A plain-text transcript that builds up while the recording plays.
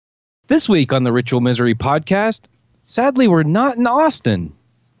This week on the Ritual Misery podcast, sadly, we're not in Austin.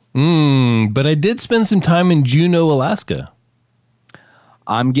 But I did spend some time in Juneau, Alaska.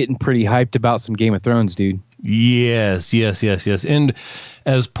 I'm getting pretty hyped about some Game of Thrones, dude. Yes. And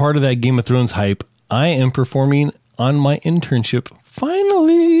as part of that Game of Thrones hype, I am performing on my internship.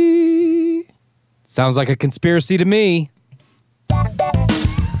 Finally. Sounds like a conspiracy to me.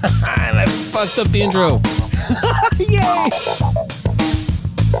 And I fucked up the intro. Yay!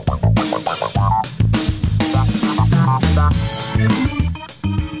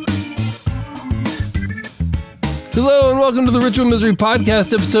 Hello and welcome to the Ritual Misery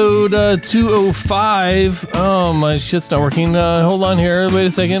Podcast, episode 205. Oh, my shit's not working. Hold on here. Wait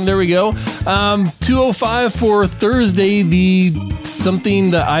a second. There we go. 205 for Thursday, the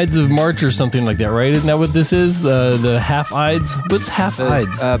Ides of March or something like that, right? Isn't that what this is? The half Ides? What's half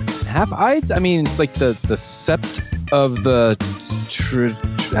Ides? Half Ides? I mean, it's like the sept of the...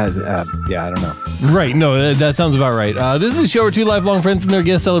 yeah, I don't know. Right. No, that sounds about right. This is a show where two lifelong friends and their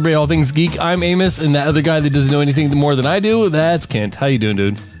guests celebrate all things geek. I'm Amos, and that other guy that doesn't know anything more than I do, that's Kent. How you doing,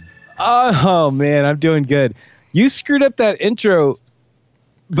 dude? Oh, man, I'm doing good. You screwed up that intro,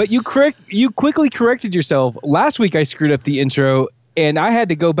 but you quickly corrected yourself. Last week, I screwed up the intro, and I had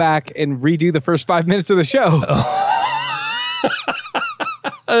to go back and redo the first 5 minutes of the show.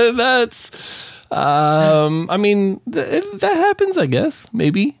 That's... I mean, that happens, I guess.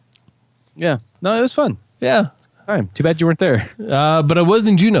 Maybe. Yeah. No, it was fun. Yeah. Fine. Too bad you weren't there. But I was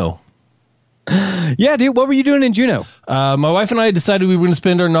in Juneau. Yeah, dude. What were you doing in Juneau? My wife and I decided we were going to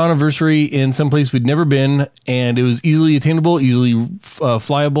spend our non-anniversary in some place we'd never been, and it was easily attainable, easily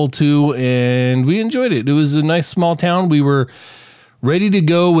flyable to, and we enjoyed it. It was a nice small town. We were ready to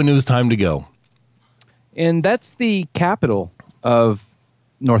go when it was time to go. And that's the capital of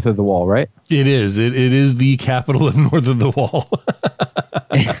North of the Wall, right? It is. It is the capital of North of the Wall.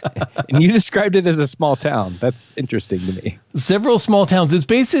 And you described it as a small town. That's interesting to me. Several small towns. It's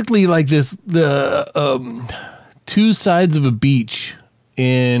basically like two sides of a beach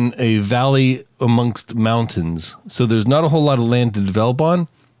in a valley amongst mountains. So there's not a whole lot of land to develop on.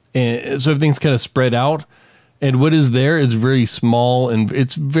 And so everything's kind of spread out. And what is there is very small, and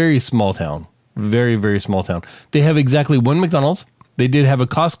it's very small town. Very, very small town. They have exactly one McDonald's. They did have a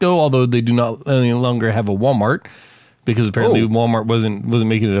Costco, although they do not any longer have a Walmart because apparently Walmart wasn't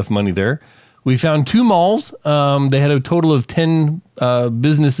making enough money there. We found two malls. They had a total of 10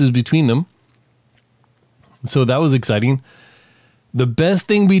 businesses between them. So that was exciting. The best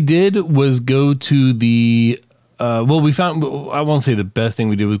thing we did was go to the... I won't say the best thing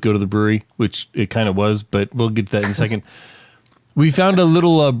we did was go to the brewery, which it kind of was, but we'll get to that in a second. We found a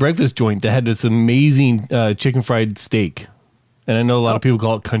little breakfast joint that had this amazing chicken fried steak. And I know a lot of people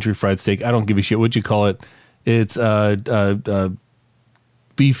call it country fried steak. I don't give a shit what you call it. It's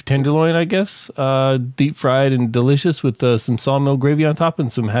beef tenderloin, I guess. Deep fried and delicious with some sawmill gravy on top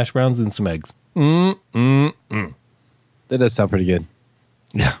and some hash browns and some eggs. That does sound pretty good.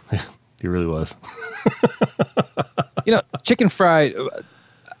 Yeah, it really was. Chicken fried.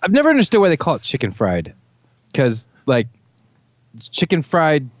 I've never understood why they call it chicken fried. Because, it's chicken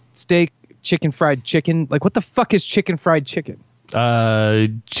fried steak, chicken fried chicken. What the fuck is chicken fried chicken?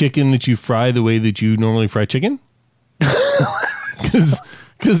 Chicken that you fry the way that you normally fry chicken. Because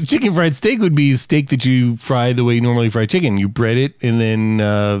chicken fried steak would be steak that you fry the way you normally fry chicken. You bread it and then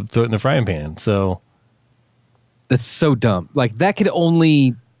throw it in the frying pan. So that's so dumb. That could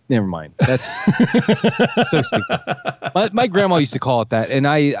only... Never mind. That's so stupid. My grandma used to call it that, and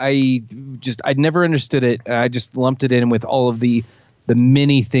I never understood it. I just lumped it in with all of the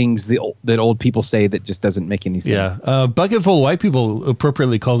many things that old people say that just doesn't make any sense. Yeah. Bucket Full of White People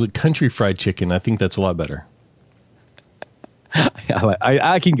appropriately calls it country fried chicken. I think that's a lot better.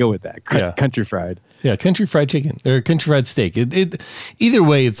 I can go with that. Country fried. Yeah, country fried chicken or country fried steak. Either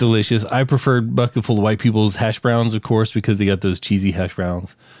way, it's delicious. I preferred Bucket Full of White People's hash browns, of course, because they got those cheesy hash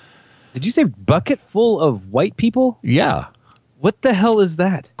browns. Did you say Bucket Full of White People? Yeah. What the hell is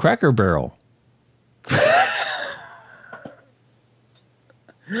that? Cracker Barrel.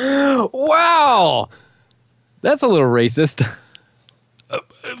 Wow. That's a little racist.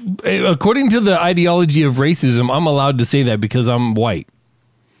 According to the ideology of racism, I'm allowed to say that because I'm white.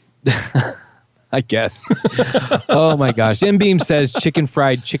 I guess. Oh my gosh. M-Beam says chicken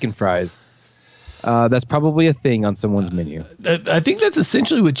fries. That's probably a thing on someone's menu. I think that's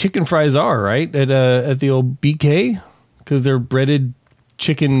essentially what chicken fries are, right? At the old BK, because they're breaded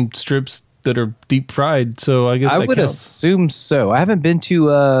chicken strips that are deep fried. So I guess I that would counts. assume so. I haven't been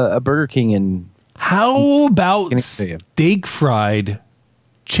to a Burger King in... How about steak fried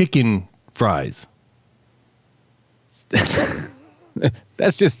chicken fries?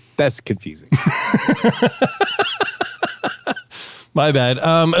 That's confusing. My bad.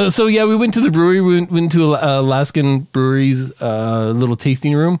 So yeah, we went to the brewery. We went to Alaskan Brewery's little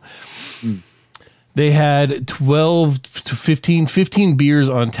tasting room. They had 12 to 15 beers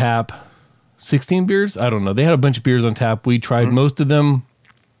on tap. 16 beers? I don't know. They had a bunch of beers on tap. We tried most of them.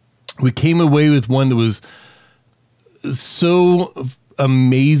 We came away with one that was so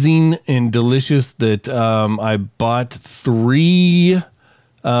amazing and delicious that I bought 3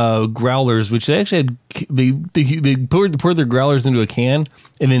 growlers, which they actually had. They poured their growlers into a can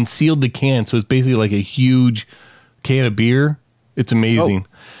and then sealed the can, so it's basically like a huge can of beer. It's amazing.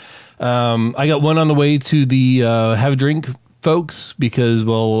 I got one on the way to the have a drink folks because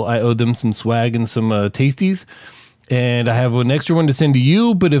I owe them some swag and some tasties, and I have an extra one to send to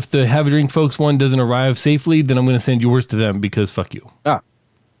you. But if the have a drink folks one doesn't arrive safely, then I'm going to send yours to them because fuck you.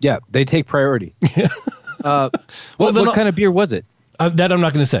 Yeah, they take priority. What kind of beer was it? That I'm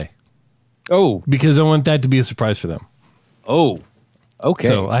not going to say. Oh, because I want that to be a surprise for them. Oh, okay.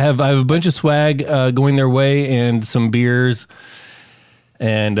 So I have a bunch of swag going their way and some beers,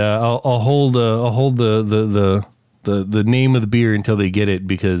 and I'll hold the name of the beer until they get it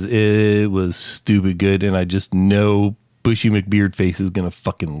because it was stupid good, and I just know Bushy McBeardface is gonna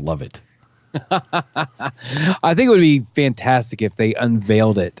fucking love it. I think it would be fantastic if they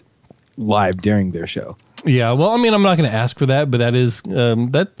unveiled it live during their show. Yeah, well, I mean, I'm not going to ask for that, but that is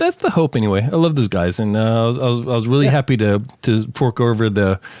that's the hope anyway. I love those guys, and I was really happy to fork over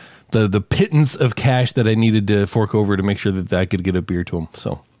the pittance of cash that I needed to fork over to make sure that I could get a beer to them.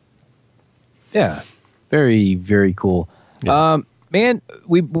 So, yeah, very, very cool. Yeah. Man,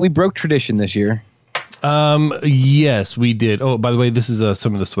 we broke tradition this year. Yes, we did. Oh, by the way, this is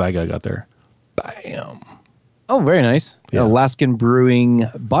some of the swag I got there. Bam. Oh, very nice. Yeah. Alaskan Brewing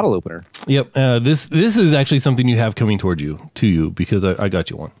bottle opener. Yep. This is actually something you have coming to you because I got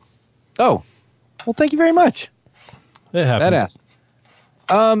you one. Oh, well, thank you very much. It happens. That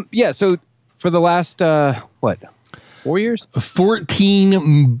ass. Yeah. So for the last 4 years?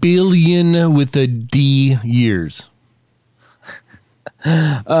 14 billion with a D years.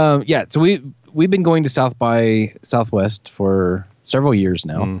 Yeah. So we've been going to South by Southwest for several years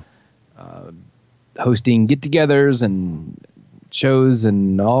now. Hosting get-togethers and shows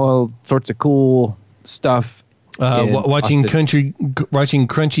and all sorts of cool stuff. Watching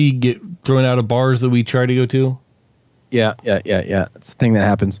Crunchy get thrown out of bars that we try to go to. Yeah. It's the thing that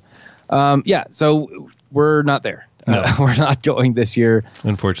happens. Yeah. So we're not there. No. We're not going this year.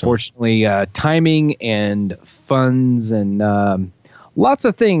 Unfortunately, timing and funds and lots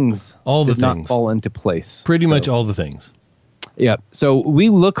of things did not fall into place. Pretty much all the things. Yeah. So we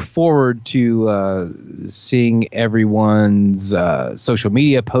look forward to seeing everyone's social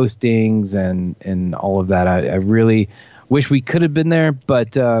media postings and all of that. I really wish we could have been there,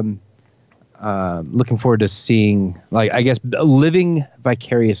 but looking forward to seeing, living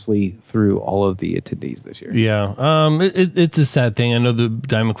vicariously through all of the attendees this year. Yeah. It's a sad thing. I know the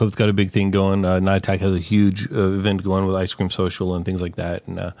Diamond Club's got a big thing going. Night Attack has a huge event going with Ice Cream Social and things like that.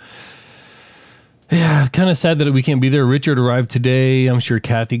 And yeah, kind of sad that we can't be there. Richard arrived today. I'm sure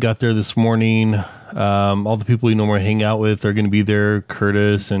Kathy got there this morning. All the people we normally hang out with are going to be there.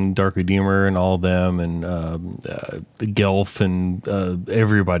 Curtis and Dark Redeemer and all of them, and Gelf and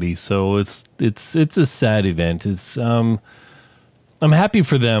everybody. So it's a sad event. It's I'm happy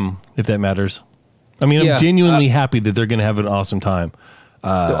for them if that matters. I mean, I'm genuinely happy that they're going to have an awesome time. So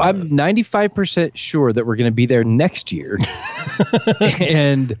I'm 95% sure that we're going to be there next year.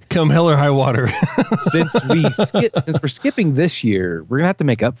 And come hell or high water. since we're skipping this year, we're going to have to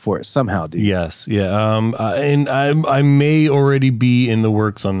make up for it somehow, dude. Yes. Yeah. And I may already be in the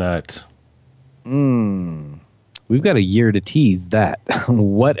works on that. We've got a year to tease that,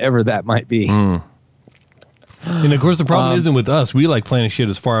 whatever that might be. And of course, the problem isn't with us. We like planning shit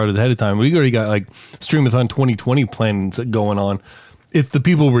as far out ahead of time. We already got like Streamathon 2020 plans going on. It's the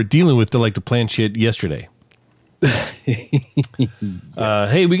people we're dealing with that like to plan shit yesterday.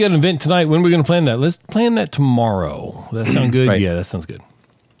 Hey, we got an event tonight. When are we going to plan that? Let's plan that tomorrow. That sound good? Right. Yeah, that sounds good.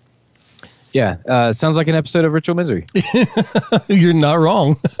 Yeah, sounds like an episode of Ritual Misery. You're not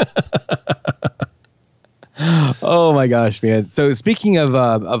wrong. Oh my gosh, man! So speaking of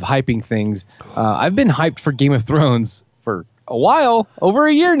hyping things, I've been hyped for Game of Thrones for a while, over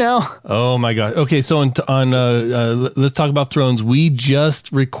a year now. Oh my god! Okay, so on let's talk about Thrones. We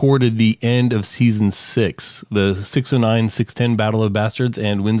just recorded the end of season 6, the 609-610 Battle of Bastards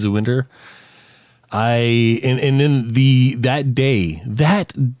and Winds of Winter. And then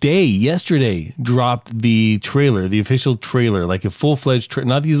that day yesterday dropped the trailer, the official trailer, like a full-fledged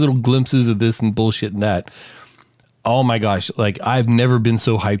not these little glimpses of this and bullshit and that. Oh my gosh. Like, I've never been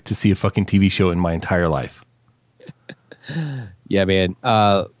so hyped to see a fucking TV show in my entire life. Yeah, man.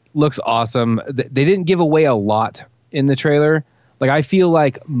 Looks awesome. They didn't give away a lot in the trailer. Like, I feel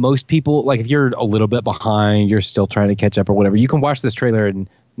like most people, like, if you're a little bit behind, you're still trying to catch up or whatever, you can watch this trailer and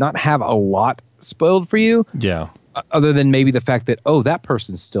not have a lot spoiled for you. Yeah. Other than maybe the fact that, oh, that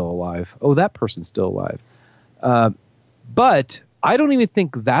person's still alive. Oh, that person's still alive. But I don't even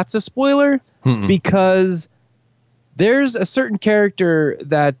think that's a spoiler because there's a certain character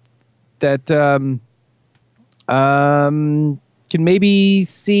that can maybe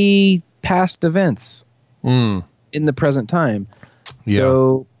see past events in the present time. Yeah.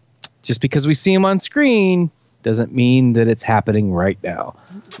 So just because we see him on screen doesn't mean that it's happening right now.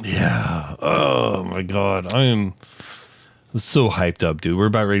 Yeah. Oh my God. I'm so hyped up, dude. We're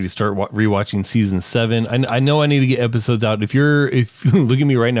about ready to start rewatching season 7. I know I need to get episodes out. If look at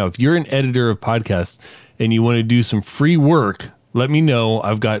me right now, if you're an editor of podcasts and you want to do some free work, let me know.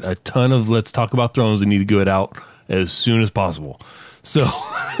 I've got a ton of Let's Talk About Thrones. I need to get it out as soon as possible. So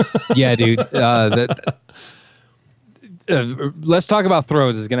yeah, dude. Let's Talk About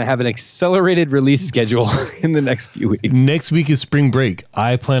Thrones is going to have an accelerated release schedule in the next few weeks. Next week is spring break.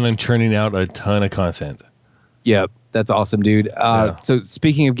 I plan on churning out a ton of content. Yep. That's awesome, dude. So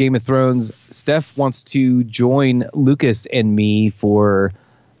speaking of Game of Thrones, Steph wants to join Lucas and me for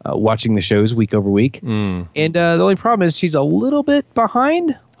watching the shows week over week. And the only problem is she's a little bit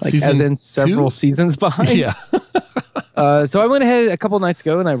behind, like as in several seasons behind. Yeah. So I went ahead a couple nights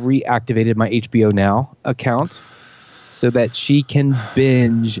ago and I reactivated my HBO Now account so that she can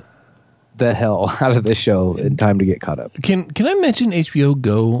binge the hell out of this show in time to get caught up. Can I mention HBO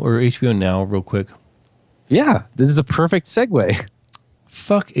Go or HBO Now real quick? Yeah, this is a perfect segue.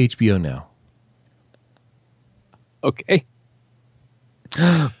 Fuck HBO Now. Okay.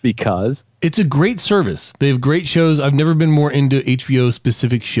 Because? It's a great service. They have great shows. I've never been more into HBO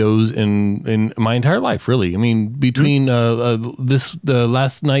specific shows in my entire life, really. I mean, between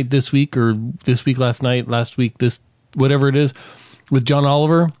last night this week, or this week last night, last week this, whatever it is, with John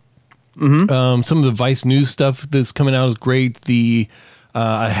Oliver. Some of the Vice News stuff that's coming out is great.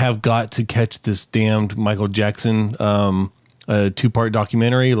 I have got to catch this damned Michael Jackson 2-part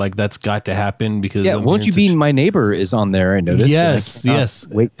documentary. Like, that's got to happen because Won't You Be My Neighbor is on there, I noticed. Yes.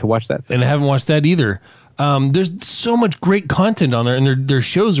 Wait to watch that. And I haven't watched that either. There's so much great content on there, and their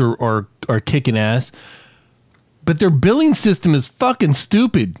shows are kicking ass. But their billing system is fucking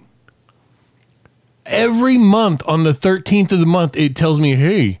stupid. Every month on the 13th of the month, it tells me,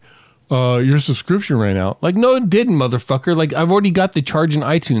 hey, your subscription ran out. Like, no, it didn't, motherfucker. Like, I've already got the charge in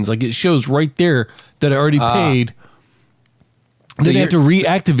iTunes. Like, it shows right there that I already paid. So then I have to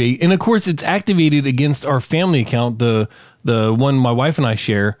reactivate. And of course, it's activated against our family account, the one my wife and I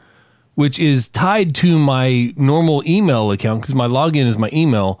share, which is tied to my normal email account because my login is my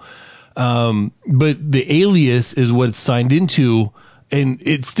email. But the alias is what it's signed into, and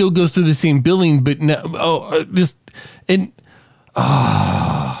it still goes through the same billing, but now,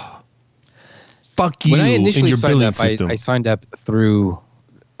 fuck you. When I initially and your signed up, system. I signed up through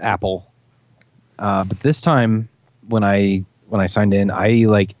Apple. But this time when I signed in, I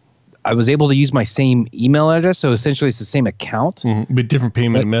was able to use my same email address. So essentially it's the same account. But different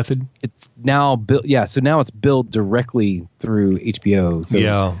payment method. It's now built. Yeah. So now it's billed directly through HBO. So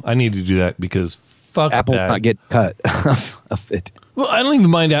yeah. I need to do that because fuck Apple's that. not getting cut of it. Well, I don't even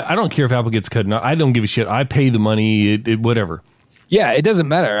mind that. I don't care if Apple gets cut or not. I don't give a shit. I pay the money, whatever. Yeah, it doesn't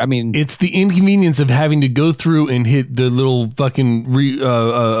matter. I mean, it's the inconvenience of having to go through and hit the little fucking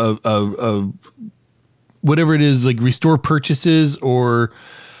whatever it is, like restore purchases or.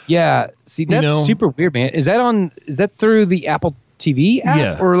 Yeah, see, that's super weird, man. Is that through the Apple TV app?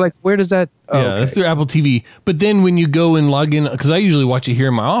 Yeah. Or like, where does that? Oh, yeah, that's through Apple TV. But then when you go and log in, because I usually watch it here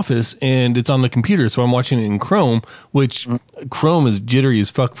in my office and it's on the computer, so I'm watching it in Chrome, which Chrome is jittery as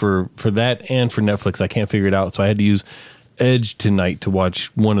fuck for that and for Netflix. I can't figure it out, so I had to use Edge tonight to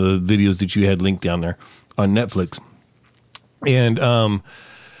watch one of the videos that you had linked down there on Netflix. And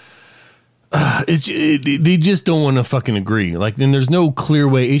they just don't want to fucking agree. Like, then there's no clear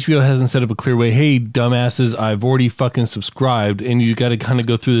way. HBO hasn't set up a clear way. Hey, dumbasses, I've already fucking subscribed, and you got to kind of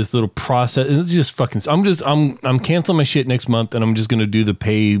go through this little process. And it's just fucking. I'm canceling my shit next month, and I'm just gonna do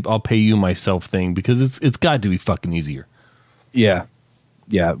the I'll pay you myself thing because it's got to be fucking easier. Yeah,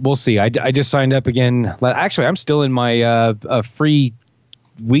 we'll see. I just signed up again. Actually, I'm still in my free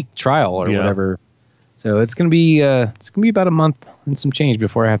week trial or whatever. So it's gonna be about a month and some change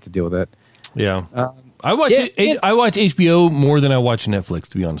before I have to deal with it. Yeah, I watch I watch HBO more than I watch Netflix,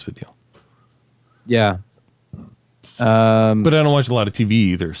 to be honest with you. Yeah, but I don't watch a lot of TV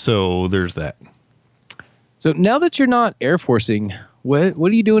either, so there's that. So now that you're not Air Forcing, what are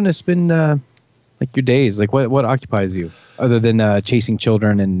you doing to spend like your days? Like what occupies you other than chasing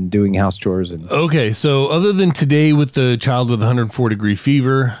children and doing house chores? And Okay, so other than today with the child with 104-degree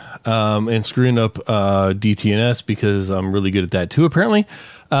fever and screwing up DTNS because I'm really good at that too, apparently.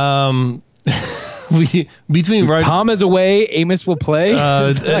 Between Tom is away, Amos will play.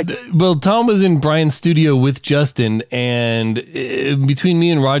 Well, Tom was in Brian's studio with Justin, and between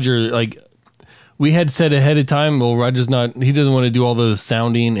me and Roger, like we had said ahead of time, well, Roger's he doesn't want to do all the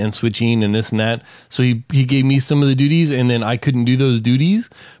sounding and switching and this and that. So he gave me some of the duties, and then I couldn't do those duties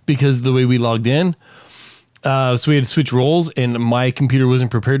because of the way we logged in. So we had to switch roles, and my computer wasn't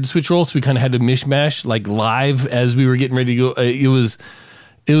prepared to switch roles. So we kind of had to mishmash like live as we were getting ready to go.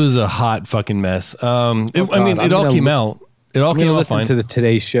 It was a hot fucking mess. It all came out. It all came out fine. Listen to the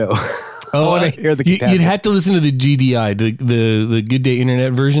Today's Show. I want to hear the catastrophe. You'd have to listen to the GDI, the Good Day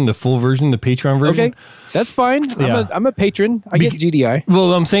Internet version, the full version, the Patreon version. Okay, that's fine. Yeah. I'm a patron. I get GDI.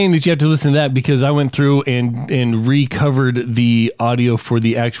 Well, I'm saying that you have to listen to that because I went through and recovered the audio for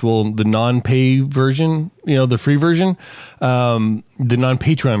the non-pay version, the free version, the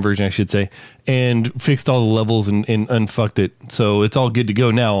non-Patreon version, I should say, and fixed all the levels and unfucked it. So it's all good to go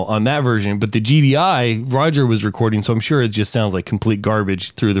now on that version. But the GDI, Roger was recording, so I'm sure it just sounds like complete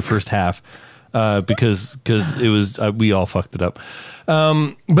garbage through the first half because it was we all fucked it up.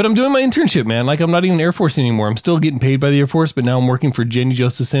 But I'm doing my internship, man. Like I'm not even Air Force anymore. I'm still getting paid by the Air Force, but now I'm working for Jenny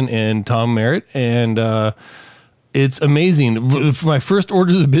Josephson and Tom Merritt, and it's amazing. For my first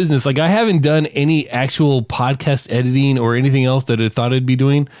orders of business, like I haven't done any actual podcast editing or anything else that I thought I'd be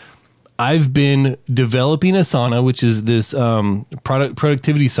doing. I've been developing Asana, which is this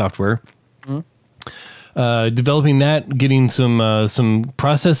productivity software. Developing that, getting some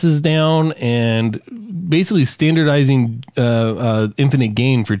processes down, and basically standardizing Infinite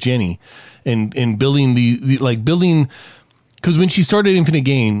Gain for Jenny, and building building. Because when she started Infinite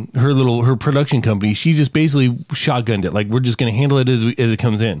Gain, her production company, she just basically shotgunned it. Like we're just going to handle it as it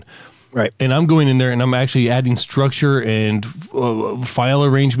comes in. Right. And I'm going in there and I'm actually adding structure and file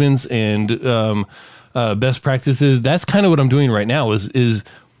arrangements and best practices. That's kind of what I'm doing right now is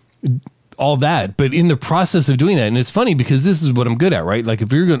all that. But in the process of doing that, and it's funny because this is what I'm good at, right? Like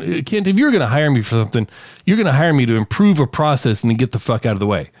if you're going to hire me for something, you're going to hire me to improve a process and then get the fuck out of the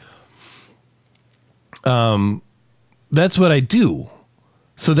way. That's what I do.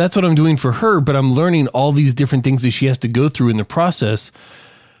 So that's what I'm doing for her, but I'm learning all these different things that she has to go through in the process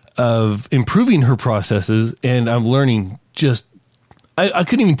of improving her processes. And I'm learning I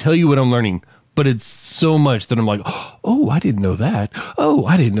couldn't even tell you what I'm learning, but it's so much that I'm like, oh, I didn't know that. Oh,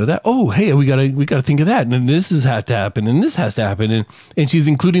 I didn't know that. Oh, hey, we gotta think of that. And then this has had to happen and this has to happen. And she's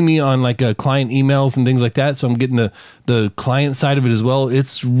including me on like client emails and things like that. So I'm getting the client side of it as well.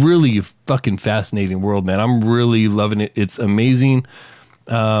 It's really a fucking fascinating world, man. I'm really loving it. It's amazing.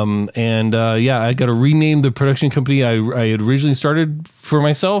 I got to rename the production company I had originally started for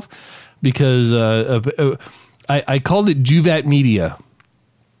myself because I called it Juvat Media.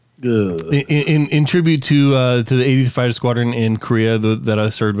 In tribute to the 80th Fighter Squadron in Korea that I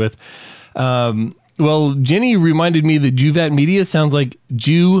served with. Well, Jenny reminded me that Juvat Media sounds like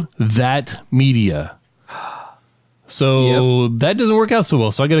Jew That Media. So that doesn't work out so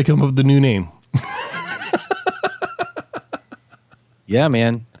well. So I got to come up with a new name. Yeah,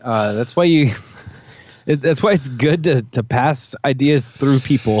 man. That's why that's why it's good to pass ideas through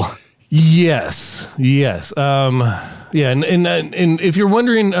people. Yes. And if you're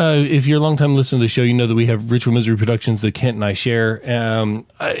wondering, if you're a long-time listener to the show, you know that we have Ritual Misery Productions that Kent and I share.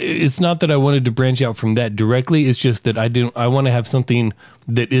 It's not that I wanted to branch out from that directly. It's just that I want to have something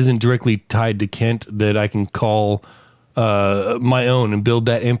that isn't directly tied to Kent that I can call my own and build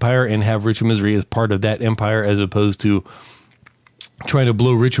that empire and have Ritual Misery as part of that empire, as opposed to trying to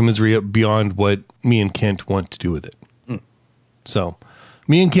blow Ritual Misery up beyond what me and Kent want to do with it. So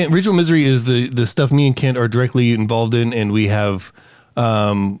me and Kent, Ritual Misery is the stuff me and Kent are directly involved in, and we have,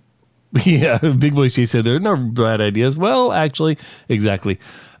 Big Voice Jay said there are no bad ideas. Well, actually, exactly.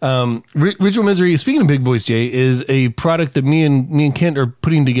 Ritual Misery, speaking of Big Voice Jay, is a product that me and Kent are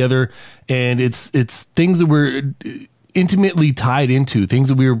putting together, and it's things that we're intimately tied into, things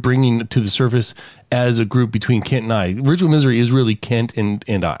that we are bringing to the surface as a group between Kent and I. Ritual Misery is really Kent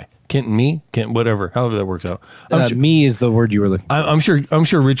and I. Kent and me, Kent, whatever, however that works out. Sure, me is the word you were looking for. I'm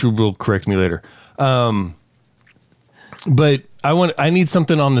sure Richard will correct me later. But I need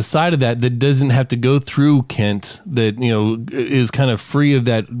something on the side of that doesn't have to go through Kent, that, is kind of free of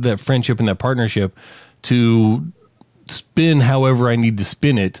that friendship and that partnership to spin however I need to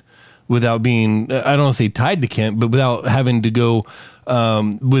spin it without being, I don't want to say tied to Kent, but without having to go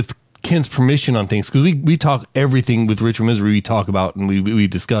with Ken's permission on things, because we talk everything with Ritual Misery. We talk about and we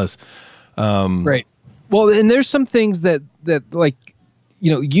discuss. Right. Well, and there's some things that like,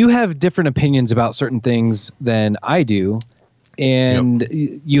 you have different opinions about certain things than I do, and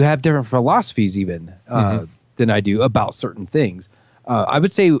you have different philosophies even than I do about certain things. I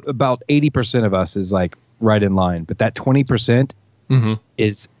would say about 80% of us is like right in line, but that 20%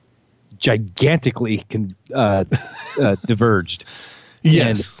 is gigantically diverged.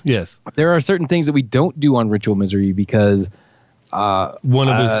 Yes. And there are certain things that we don't do on Ritual Misery because one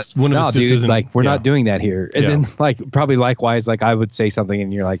of us just isn't, like, we're not doing that here. And then like probably likewise, like I would say something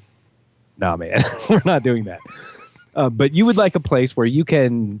and you're like, nah, man, we're not doing that. But you would like a place where you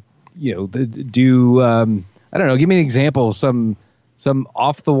can, do, I don't know, give me an example, some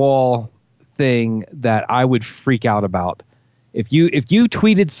off the wall thing that I would freak out about. If you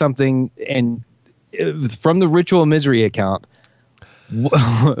tweeted something and from the Ritual Misery account,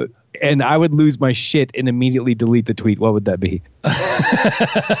 and I would lose my shit and immediately delete the tweet, what would that be?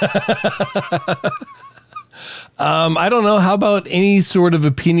 I don't know. How about any sort of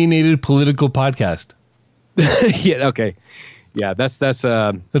opinionated political podcast? Yeah. Okay. Yeah. That's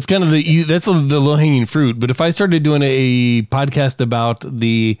kind of the low hanging fruit. But if I started doing a podcast about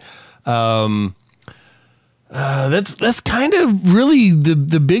the, that's kind of really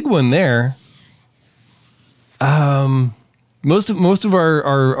the big one there. Most of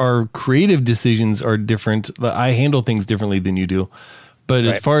our creative decisions are different. I handle things differently than you do. But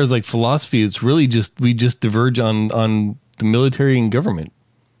as far as like philosophy, it's really we just diverge on the military and government.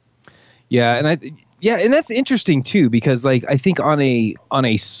 Yeah, and and that's interesting too, because like I think on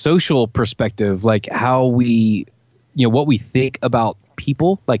a social perspective, like how we, what we think about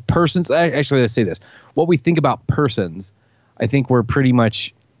people, like persons. Actually, let's say this: what we think about persons. I think we're pretty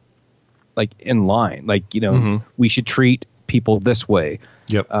much like in line. Like we should treat people this way.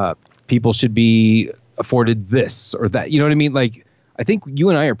 Yep. People should be afforded this or that. You know what I mean? Like, I think you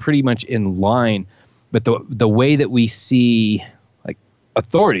and I are pretty much in line, but the way that we see like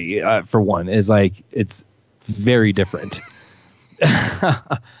authority, for one, is like it's very different.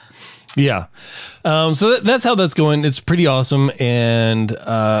 Yeah. So that's how that's going. It's pretty awesome, and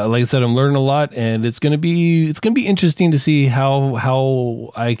like I said, I'm learning a lot, and it's gonna be interesting to see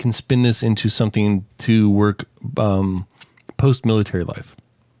how I can spin this into something to work post-military life.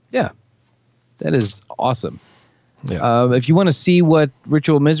 Yeah, that is awesome. Yeah. If you want to see what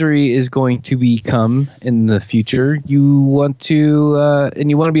Ritual Misery is going to become in the future, you want to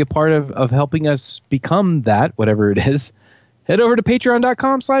be a part of helping us become that, whatever it is, head over to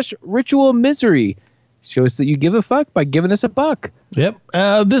patreon.com/Ritual Misery. Show us that you give a fuck by giving us $1.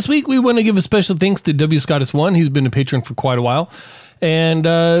 Yep. This week we want to give a special thanks to W. Scottus1. He's been a patron for quite a while. And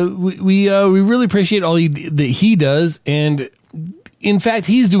we really appreciate all that he does. And in fact,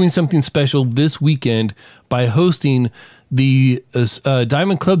 he's doing something special this weekend by hosting the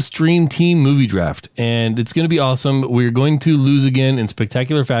Diamond Club Stream Team Movie Draft. And it's going to be awesome. We're going to lose again in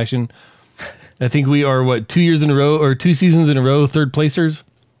spectacular fashion. I think we are, 2 years in a row or 2 seasons in a row, third placers?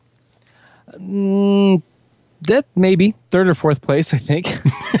 That maybe third or fourth place, I think.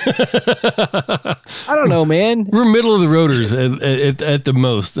 I don't know, man. We're middle of the roaders at the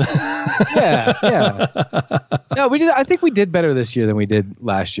most. Yeah. No, we did. I think we did better this year than we did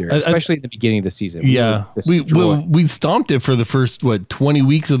last year, especially at the beginning of the season. We stomped it for the first 20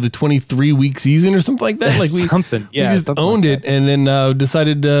 weeks of the 23-week season or something like that. Like we just owned it, and then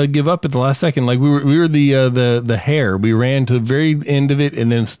decided to give up at the last second. Like we were the hare. We ran to the very end of it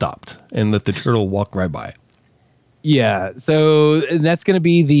and then stopped and let the turtle walk right by. Yeah, so that's going to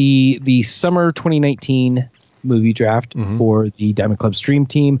be the summer 2019 movie draft for the Diamond Club Stream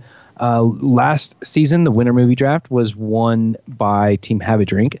Team. Last season, the winter movie draft was won by Team Have a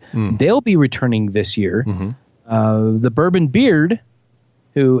Drink. They'll be returning this year. The Bourbon Beard,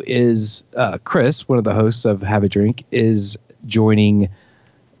 who is Chris, one of the hosts of Have a Drink, is joining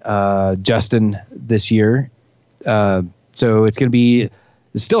Justin this year. So it's going to be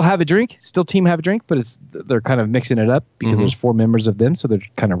still Have a Drink, still Team Have a Drink, but they're kind of mixing it up because there's 4 members of them, so they're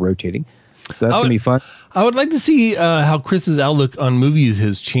kind of rotating. So that's going to be fun. I would like to see how Chris's outlook on movies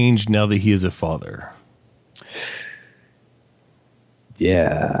has changed now that he is a father.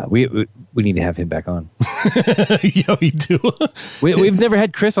 Yeah, we need to have him back on. Yeah, we do. We've never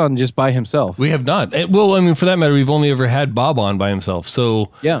had Chris on just by himself. We have not. Well, I mean, for that matter, we've only ever had Bob on by himself.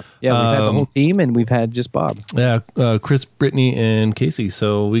 So yeah, we've had the whole team, and we've had just Bob. Yeah, Chris, Brittany, and Casey.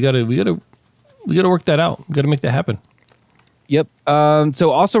 So we gotta work that out. We gotta make that happen. Yep.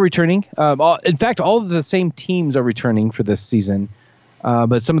 So also returning. In fact, all of the same teams are returning for this season,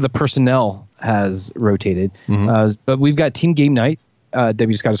 but some of the personnel has rotated. But we've got Team Game Night,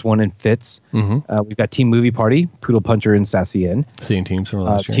 W. Scottus 1 and Fitz. Mm-hmm. We've got Team Movie Party, Poodle Puncher and Sassy N. Same teams from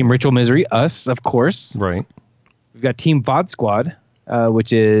last year. Team Ritual Misery, us, of course. Right. We've got Team VOD Squad,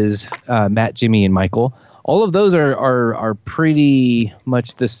 which is Matt, Jimmy, and Michael. All of those are pretty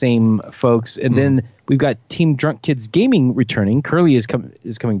much the same folks. And then we've got Team Drunk Kids Gaming returning. Curly is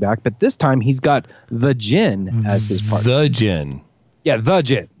coming back, but this time he's got the Gin as his partner. The Gin. Yeah, the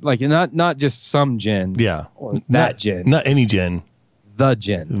Gin. Like not just some Gin. Yeah. Or that Gin. Not any Gin. The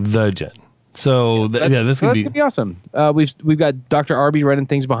Gin. The Gin. So that's gonna be awesome. We've got Dr. Arby running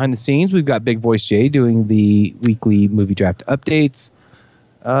things behind the scenes. We've got Big Voice Jay doing the weekly movie draft updates.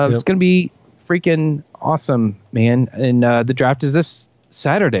 It's gonna be freaking awesome, man. And the draft is this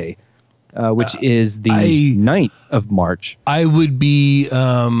Saturday, which is the 9th of March. I would be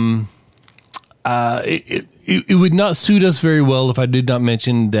it would not suit us very well if I did not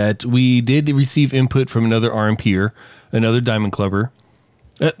mention that we did receive input from another RMPer, another Diamond Clubber.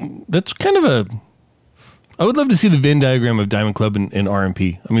 That's kind of I would love to see the Venn diagram of Diamond Club and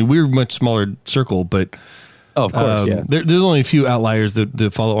RMP. I mean, we're a much smaller circle, but of course, there's only a few outliers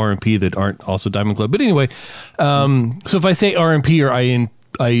that follow RMP that aren't also Diamond Club. But anyway, so if I say RMP, or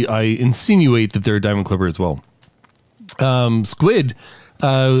I insinuate that they're a Diamond Clubber as well. Squid,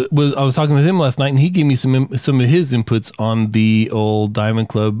 I was talking with him last night, and he gave me some of his inputs on the old Diamond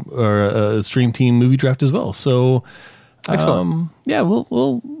Club or Stream Team movie draft as well. So, excellent.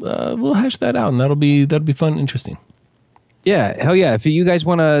 We'll hash that out, and that'll be fun and interesting. Yeah, hell yeah. If you guys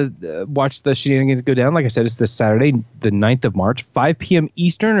want to watch the shenanigans go down, like I said, it's this Saturday, the 9th of March, 5 p.m.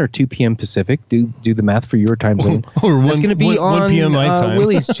 Eastern or 2 p.m. Pacific. Do the math for your time zone. It's going to be on 1 p.m. my time.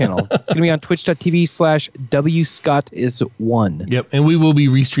 Willie's channel. It's going to be on twitch.tv/WScottIs1. Yep, and we will be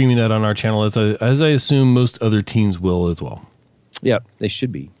restreaming that on our channel, as I assume most other teams will as well. Yep, they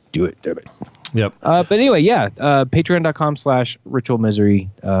should be. Do it. Yep. But anyway, patreon.com/ritual misery.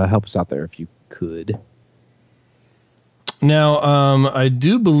 Help us out there if you could. Now, I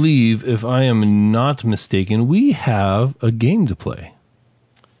do believe, if I am not mistaken, we have a game to play.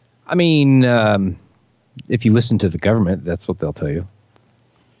 I mean, if you listen to the government, that's what they'll tell you.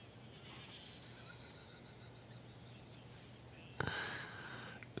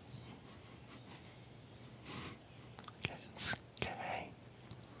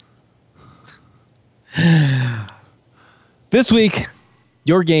 This week,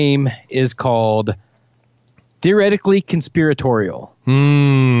 your game is called Theoretically Conspiratorial.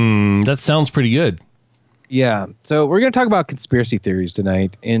 That sounds pretty good. Yeah. So we're going to talk about conspiracy theories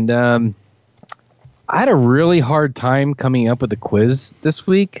tonight. And I had a really hard time coming up with a quiz this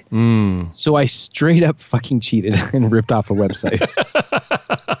week. So I straight up fucking cheated and ripped off a website.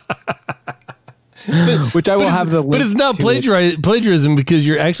 Which I will have the link. But it's not plagiarism, because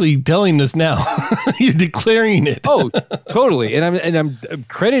you're actually telling us now. You're declaring it. Oh, totally. And I'm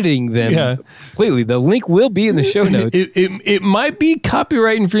crediting them completely. The link will be in the show notes. It might be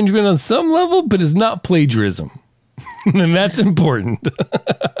copyright infringement on some level, but it's not plagiarism. And that's important.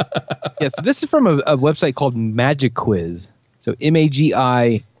 So this is from a website called MagiQuiz. So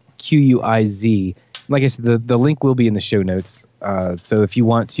MagiQuiz. Like I said, the link will be in the show notes. So if you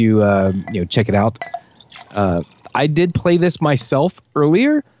want to check it out. I did play this myself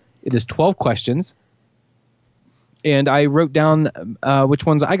earlier. It is 12 questions. And I wrote down which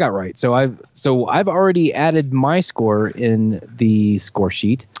ones I got right. So I've already added my score in the score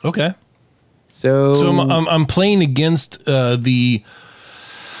sheet. Okay. So I'm playing against the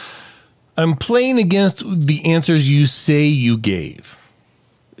answers you say you gave.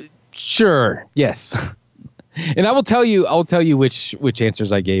 Sure. Yes. And I will tell you which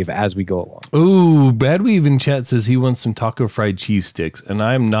answers I gave as we go along. Ooh, Bradweave in chat says he wants some taco fried cheese sticks, and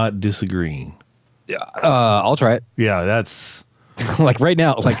I'm not disagreeing. I'll try it. Yeah, that's like right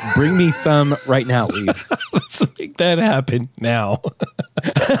now. Like, bring me some right now, Weave. Let's make that happen now.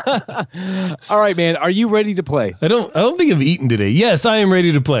 All right, man. Are you ready to play? I don't think I've eaten today. Yes, I am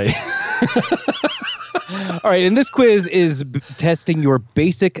ready to play. All right, and this quiz is testing your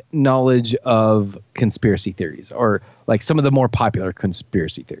basic knowledge of conspiracy theories, or like some of the more popular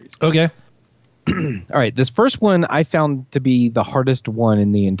conspiracy theories. Okay. All right, this first one I found to be the hardest one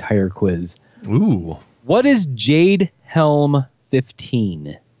in the entire quiz. Ooh. What is Jade Helm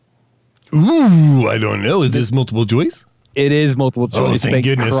 15? Ooh, I don't know. Is this multiple choice? It is multiple choice. Thank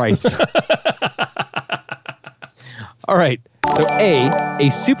goodness. Christ. All right. So A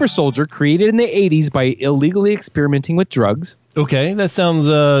super soldier created in the 80s by illegally experimenting with drugs. Okay, that sounds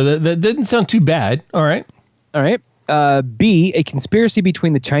that didn't sound too bad. All right. B, a conspiracy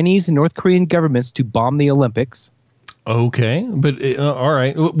between the Chinese and North Korean governments to bomb the Olympics. Okay, but all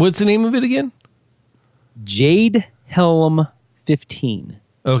right. What's the name of it again? Jade Helm 15?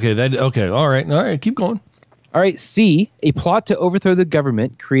 Okay. All right. Keep going. All right. C, a plot to overthrow the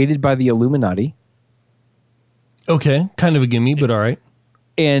government created by the Illuminati. Okay, kind of a gimme, but all right.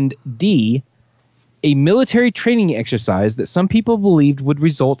 And D, a military training exercise that some people believed would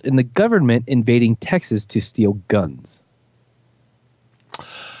result in the government invading Texas to steal guns.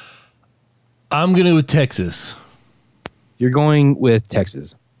 I'm going to go with Texas. You're going with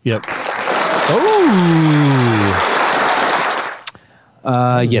Texas. Yep.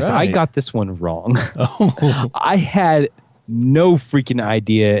 Yes, I got this one wrong. I had no freaking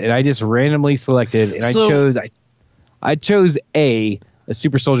idea, and I just randomly selected, and I chose A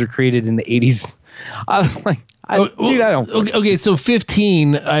super soldier created in the 80s. I was like, dude, I don't. Okay, so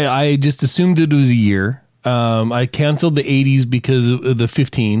 15, I just assumed it was a year. I canceled the 80s because of the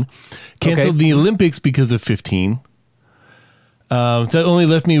 15. Canceled the Olympics because of 15. So that only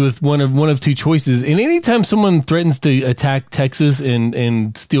left me with one of two choices. And anytime someone threatens to attack Texas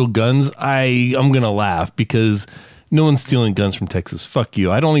and steal guns, I'm gonna laugh because no one's stealing guns from Texas. Fuck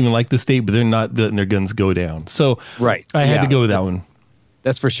you. I don't even like the state, but they're not letting their guns go down. So I had to go with that one.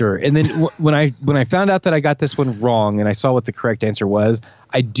 That's for sure. And then when I found out that I got this one wrong and I saw what the correct answer was,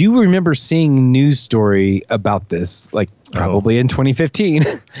 I do remember seeing a news story about this, like probably in 2015.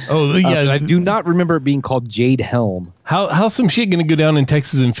 Oh, yeah. I do not remember it being called Jade Helm. How's some shit going to go down in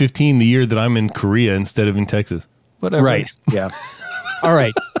Texas in 15 the year that I'm in Korea instead of in Texas? Whatever. Right. Yeah. All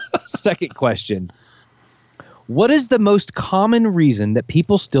right. Second question. What is the most common reason that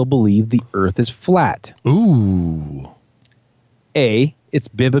people still believe the Earth is flat? Ooh. A, it's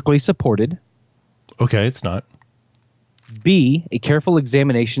biblically supported. Okay, it's not. B, a careful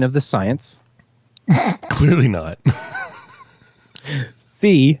examination of the science. Clearly not.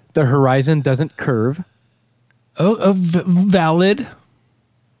 C, the horizon doesn't curve. Valid.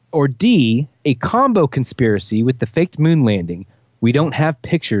 Or D, a combo conspiracy with the faked moon landing. We don't have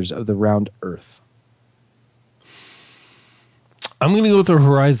pictures of the round Earth. I'm going to go with the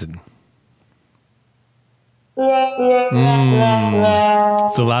horizon. It's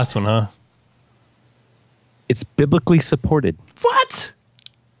the last one, huh? It's biblically supported. What?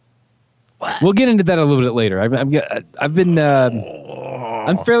 We'll get into that a little bit later. I'm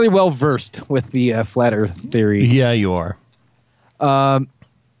fairly well versed with the flat Earth theory. Yeah, you are. Not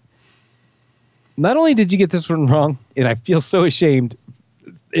only did you get this one wrong, and I feel so ashamed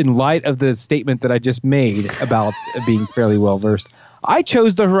in light of the statement that I just made about being fairly well versed, I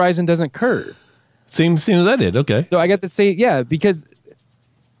chose the horizon doesn't curve. Same as I did. Okay. So I got to say, yeah, because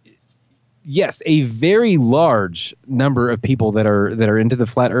yes, a very large number of people that are into the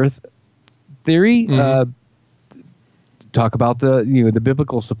flat Earth theory talk about the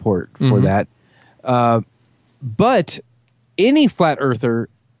biblical support for that. But any flat earther,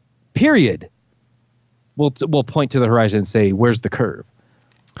 period, will point to the horizon and say, "Where's the curve?"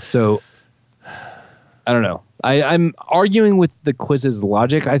 So I don't know. I'm arguing with the quiz's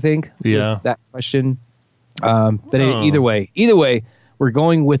logic, I think. Yeah. That question. Either way, we're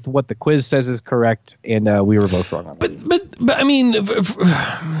going with what the quiz says is correct, and we were both wrong on that. But I mean,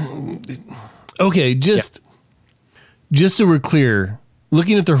 okay, just so we're clear,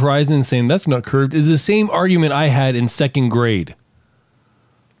 looking at the horizon and saying that's not curved is the same argument I had in second grade.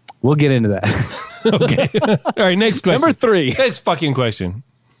 We'll get into that. Okay. All right, next question. Number 3. Next fucking question.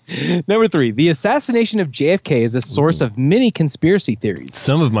 Number 3. The assassination of JFK is a source of many conspiracy theories.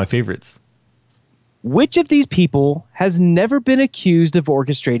 Some of my favorites. Which of these people has never been accused of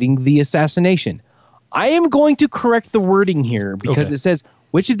orchestrating the assassination? I am going to correct the wording here because it says,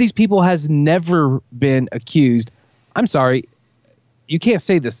 which of these people has never been accused? I'm sorry. You can't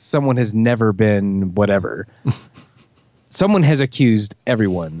say this. Someone has never been whatever. Someone has accused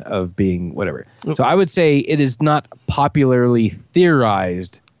everyone of being whatever. So I would say it is not popularly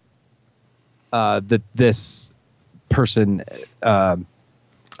theorized that this person... I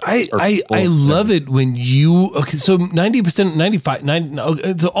love it when you so 90%, 95,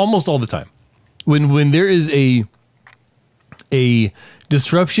 90, so almost all the time when there is a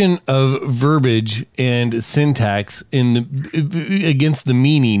disruption of verbiage and syntax against the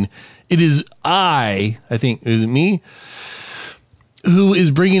meaning, it is I think is it me who is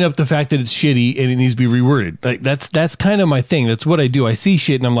bringing up the fact that it's shitty and it needs to be reworded. Like that's kind of my thing. That's what I do. I see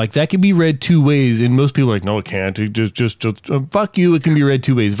shit and I'm like, that can be read two ways. And most people are like, no, it can't. It just fuck you. It can be read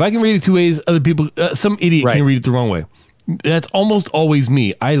two ways. If I can read it two ways, other people, some idiot can read it the wrong way. That's almost always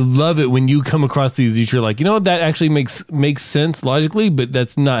me. I love it when you come across these. You're like, you know what? That actually makes sense logically, but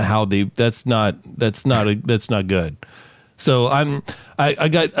that's not how that's not good. So I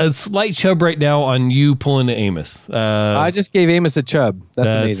got a slight chub right now on you pulling to Amos. I just gave Amos a chub.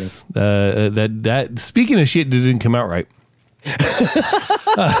 That's amazing. That speaking of shit that didn't come out right.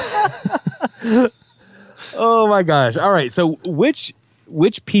 Oh my gosh! All right, so which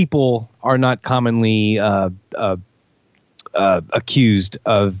people are not commonly accused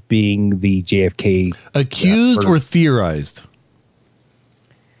of being the JFK? Accused or theorized?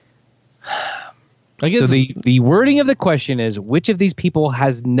 I guess so. The wording of the question is: which of these people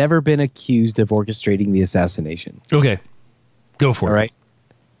has never been accused of orchestrating the assassination? Okay, go for it. All right,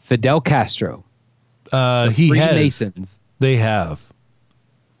 Fidel Castro. He has. Freemasons. They have.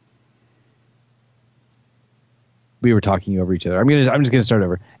 We were talking over each other. I'm just gonna start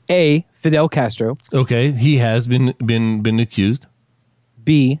over. A. Fidel Castro. Okay, he has been accused.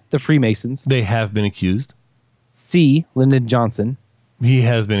 B. The Freemasons. They have been accused. C. Lyndon Johnson. He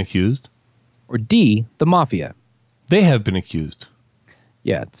has been accused. Or D. The Mafia. They have been accused.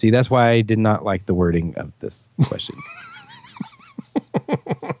 Yeah. See, that's why I did not like the wording of this question.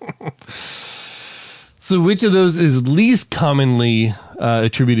 So, which of those is least commonly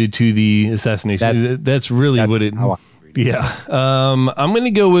attributed to the assassination? That's really what it. Yeah. I'm going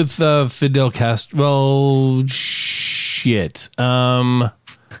to go with Fidel Castro. Well, shit. So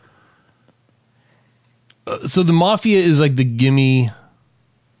the Mafia is like the gimme.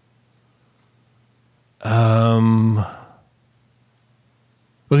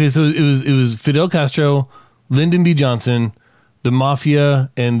 Okay, so it was Fidel Castro, Lyndon B. Johnson, the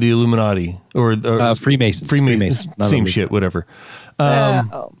Mafia, and the Illuminati, or Freemasons. Freemasons, same shit, whatever.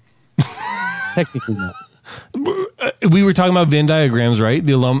 Technically not. We were talking about Venn diagrams, right?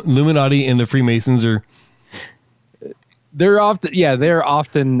 The Illuminati and the Freemasons are. They're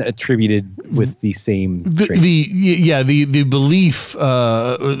often attributed with the same traits. The belief,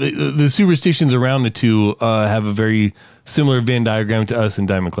 the superstitions around the two have a very similar Venn diagram to us in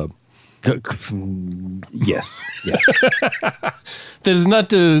Diamond Club. Yes. That is not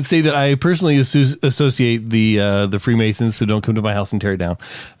to say that I personally associate the Freemasons, so don't come to my house and tear it down.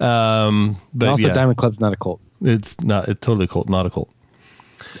 But also, yeah, Diamond Club's not a cult. It's not. It's totally a cult, not a cult.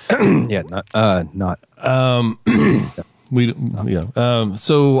 Yeah, not.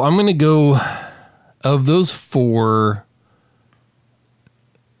 So I'm gonna go of those four.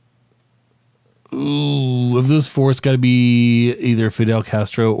 Of those four, it's got to be either Fidel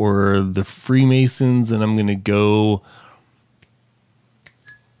Castro or the Freemasons, and I'm gonna go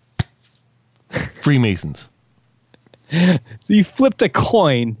Freemasons. So you flipped a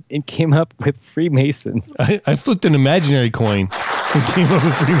coin and came up with Freemasons. I flipped an imaginary coin and came up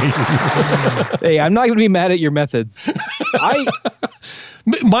with Freemasons. Hey, I'm not going to be mad at your methods.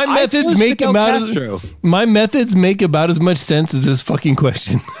 My methods make about as much sense as this fucking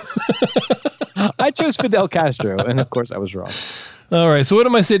question. I chose Fidel Castro, and of course I was wrong. All right, so what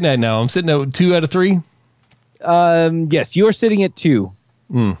am I sitting at now? I'm sitting at 2 out of 3? Yes, you're sitting at 2,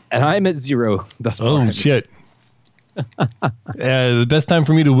 and I'm at 0 thus far. Oh, shit. The best time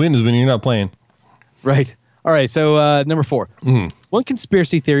for me to win is when you're not playing. Right. All right, so number 4. One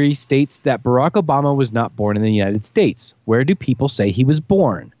conspiracy theory states that Barack Obama was not born in the United States. Where do people say he was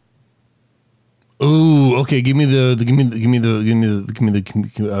born? Ooh, okay. Give me the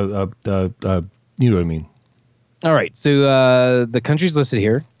you know what I mean. All right, so the countries listed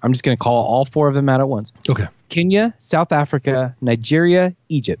here, I'm just going to call all 4 of them out at once. Okay. Kenya, South Africa, Nigeria,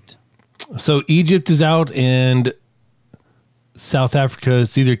 Egypt. So Egypt is out and South Africa.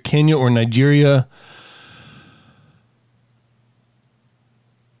 It's either Kenya or Nigeria.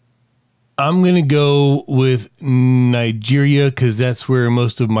 I'm going to go with Nigeria because that's where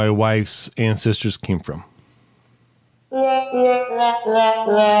most of my wife's ancestors came from.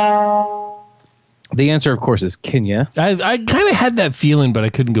 The answer, of course, is Kenya. I kind of had that feeling, but I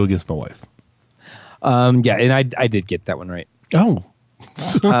couldn't go against my wife. Yeah, and I did get that one right. Oh.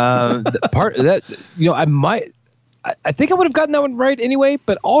 The part that, I think I would have gotten that one right anyway,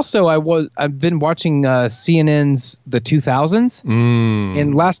 but also I've been watching CNN's The 2000s,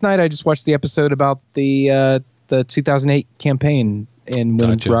 and last night I just watched the episode about the 2008 campaign and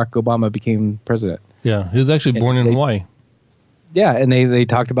when Barack Obama became president. Yeah, he was actually born in Hawaii. Yeah, and they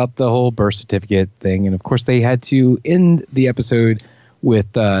talked about the whole birth certificate thing, and of course they had to end the episode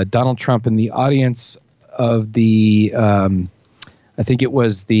with Donald Trump in the audience of the, I think it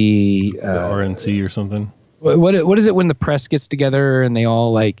was the RNC or something. What is it when the press gets together and they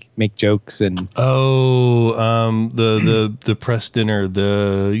all like make jokes and the press dinner,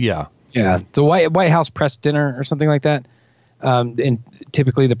 it's a White House press dinner or something like that, and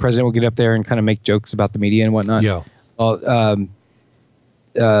typically the president will get up there and kind of make jokes about the media and whatnot. Well,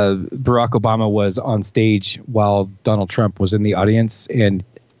 Barack Obama was on stage while Donald Trump was in the audience, and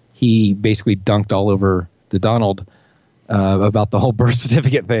he basically dunked all over the Donald about the whole birth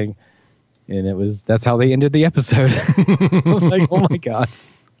certificate thing. And that's how they ended the episode. I was like, oh my God.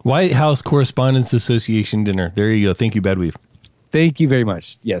 White House Correspondents Association dinner. There you go. Thank you, Badweave. Thank you very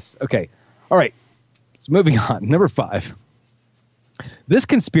much. Yes. Okay. All right. So moving on. Number 5. This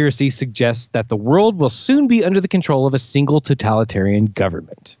conspiracy suggests that the world will soon be under the control of a single totalitarian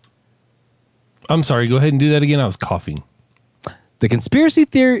government. I'm sorry. Go ahead and do that again. I was coughing. This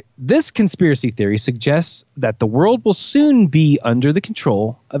conspiracy theory suggests that the world will soon be under the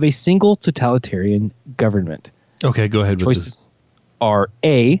control of a single totalitarian government. Okay, go ahead with Choices this. Are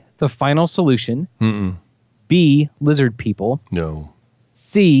A, the final solution, Mm-mm. B, lizard people, No.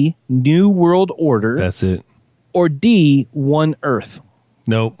 C, New World Order, That's it. or D, One Earth.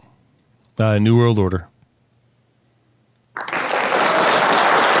 Nope. New World Order.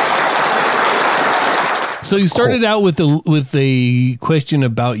 So you started out with a question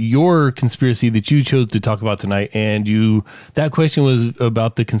about your conspiracy that you chose to talk about tonight, and that question was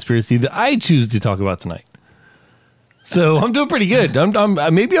about the conspiracy that I choose to talk about tonight. So I'm doing pretty good.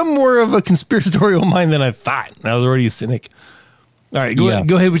 Maybe I'm more of a conspiratorial mind than I thought. I was already a cynic. All right, go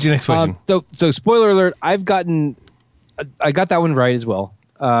ahead with your next question. So spoiler alert, I got that one right as well.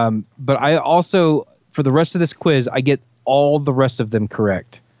 But I also, for the rest of this quiz, I get all the rest of them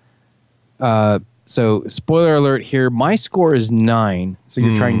correct. So spoiler alert here, my score is 9, so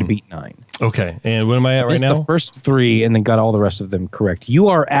you're trying to beat 9. Okay, and what am I at right now? The first 3 and then got all the rest of them correct. You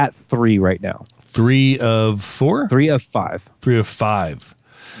are at 3 right now. 3 of 4? 3 of 5. 3 of 5.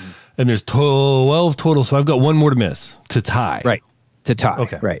 And there's 12 total, so I've got one more to miss to tie. Right, to tie.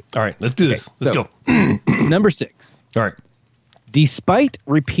 Okay. Right. All right, let's do this. Let's go. Number 6. All right. Despite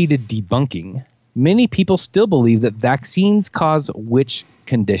repeated debunking, many people still believe that vaccines cause which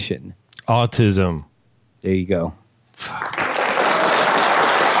condition? Autism. There you go.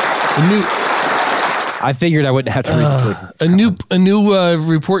 I figured I wouldn't have to read the choices. A new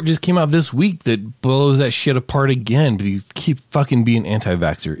report just came out this week that blows that shit apart again, but you keep fucking being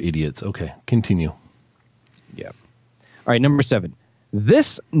anti-vaxxer idiots. Okay, continue. Yeah. All right, number 7.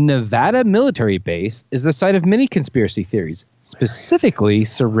 This Nevada military base is the site of many conspiracy theories, specifically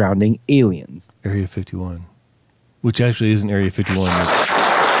surrounding aliens. Area 51. Which actually isn't Area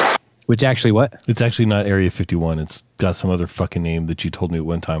 51. Which actually what? It's actually not Area 51. It's got some other fucking name that you told me at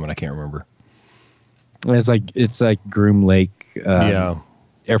one time and I can't remember. It's like Groom Lake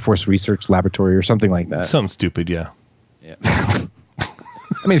Air Force Research Laboratory or something like that. Something stupid, yeah. I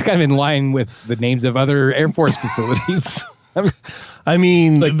mean, it's kind of in line with the names of other Air Force facilities. I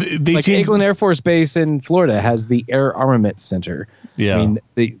mean, like changed... Eglin Air Force Base in Florida has the Air Armament Center. Yeah. I mean,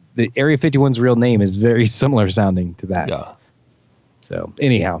 the Area 51's real name is very similar sounding to that. Yeah. So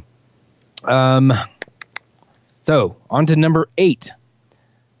anyhow, so on to number 8.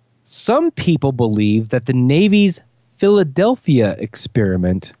 Some people believe that the Navy's Philadelphia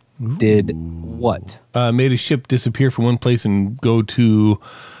experiment did what? Made a ship disappear from one place and go to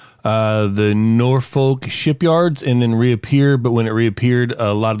the Norfolk shipyards and then reappear. But when it reappeared,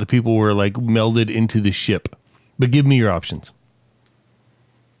 a lot of the people were like melded into the ship. But give me your options.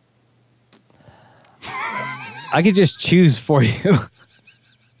 I could just choose for you.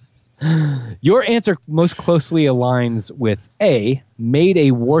 Your answer most closely aligns with A, made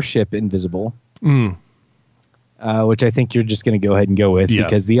a warship invisible, which I think you're just going to go ahead and go with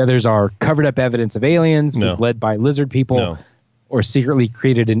because the others are covered up evidence of aliens, was led by lizard people, or secretly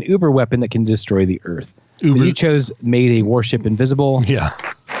created an Uber weapon that can destroy the Earth. So you chose made a warship invisible. Yeah.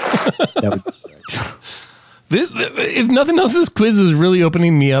 That would be correct. If nothing else, this quiz is really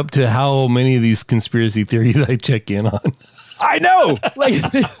opening me up to how many of these conspiracy theories I check in on. I know.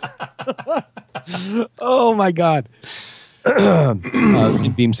 Oh my God.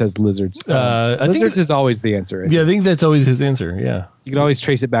 Beam says lizards. Lizards is always the answer. I think that's always his answer. Yeah. You can always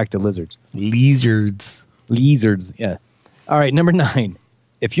trace it back to lizards. Lizards. Yeah. All right. Number 9.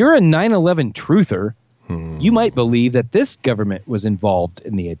 If you're a 9/11 truther, you might believe that this government was involved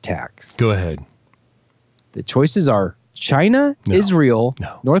in the attacks. Go ahead. The choices are China, Israel,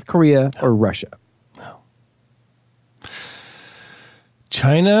 North Korea, or Russia.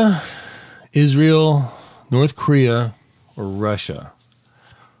 China, Israel, North Korea, or Russia.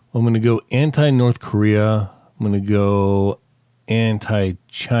 I'm going to go anti-North Korea. I'm going to go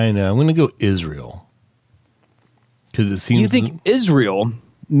anti-China. I'm going to go Israel. Because it seems... You think Israel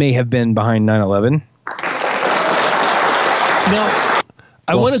may have been behind 9/11? Now,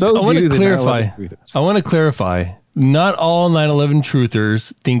 I want to clarify. I want to clarify. Not all 9/11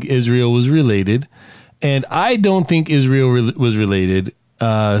 truthers think Israel was related. And I don't think Israel was related.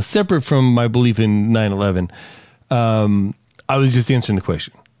 Separate from my belief in 9/11, I was just answering the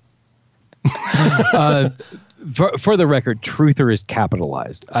question. For the record, truther is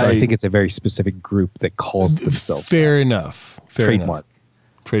capitalized. So I think it's a very specific group that calls themselves. Fair enough. Trademark.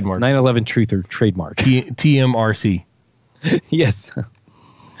 9/11 truther trademark. TMRC. Yes.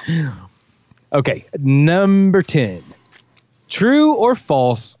 Okay. Number 10. True or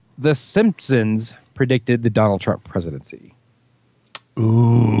false, The Simpsons predicted the Donald Trump presidency.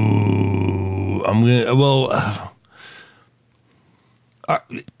 Ooh. I'm going to... Well...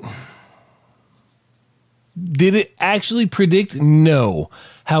 did it actually predict? No.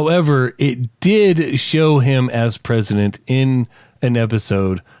 However, it did show him as president in an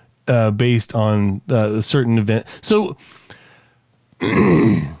episode based on a certain event. So,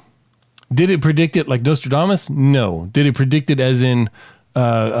 did it predict it like Nostradamus? No. Did it predict it as in, what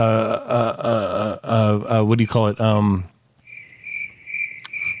do you call it?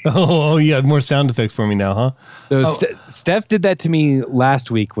 Oh, you got more sound effects for me now, huh? So Steph did that to me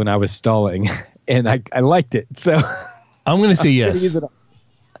last week when I was stalling, and I liked it. So I'm going to say yes.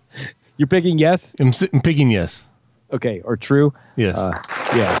 You're picking yes? I'm picking yes. Okay, or true? Yes.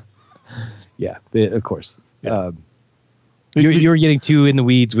 Yeah, of course. Yeah. You were getting too in the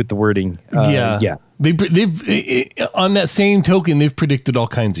weeds with the wording. Yeah. They've on that same token, they've predicted all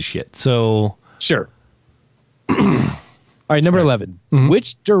kinds of shit. So sure. All right, number 11. Mm-hmm.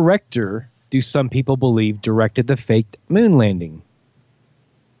 Which director do some people believe directed the faked moon landing?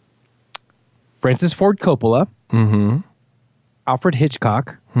 Francis Ford Coppola, Alfred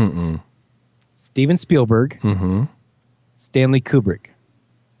Hitchcock, Steven Spielberg, Stanley Kubrick.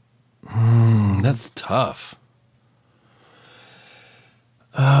 That's tough.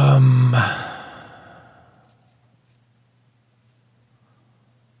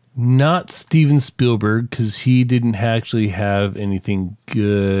 Not Steven Spielberg, because he didn't actually have anything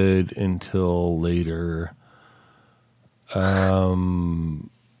good until later. I'm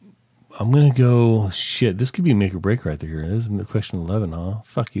going to go... Shit, this could be make or break right there. This isn't question 11, huh?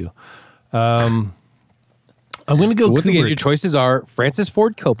 Fuck you. I'm going to go Once Kubrick. Again, your choices are Francis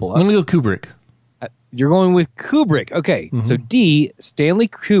Ford Coppola. I'm going to go Kubrick. You're going with Kubrick. Okay, so D, Stanley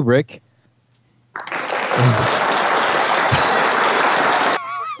Kubrick.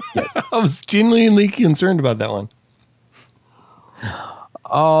 Yes. I was genuinely concerned about that one.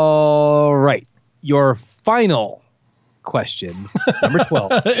 All right. Your final question, number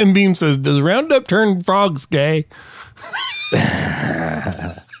 12. And Beam says, does Roundup turn frogs gay?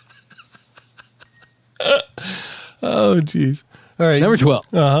 Oh, jeez. All right. Number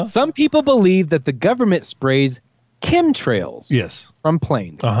 12. Some people believe that the government sprays chemtrails from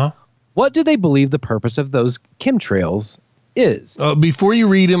planes. What do they believe the purpose of those chemtrails is? Before you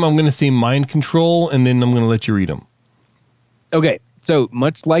read them, I'm going to say mind control, and then I'm going to let you read them. Okay. So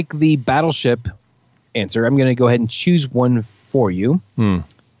much like the battleship answer, I'm going to go ahead and choose one for you,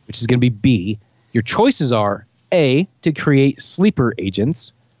 which is going to be B. Your choices are A, to create sleeper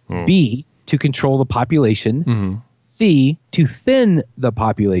agents, B, to control the population, C, to thin the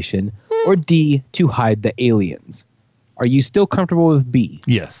population, or D, to hide the aliens. Are you still comfortable with B?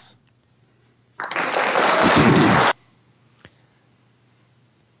 Yes.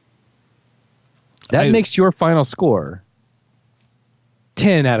 That makes your final score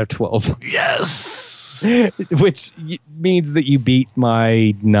 10 out of 12. Yes! Which means that you beat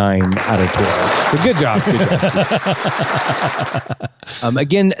my 9 out of 12. So good job. Good job.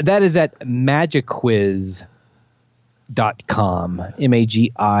 Again, that is at MagiQuiz.com.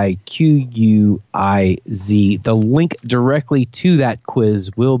 MagiQuiz. The link directly to that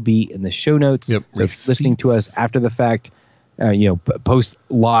quiz will be in the show notes. Yep. So if you're listening to us after the fact, post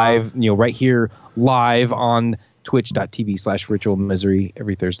live, right here live on twitch.tv/ritual misery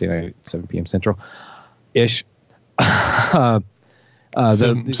every Thursday night at 7 p.m. Central ish. Go to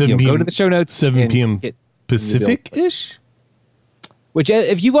the show notes. 7 p.m. Pacific ish. Which,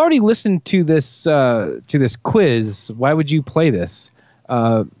 if you've already listened to this quiz, why would you play this?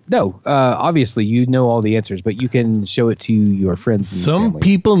 No, obviously you know all the answers, but you can show it to your friends. And Some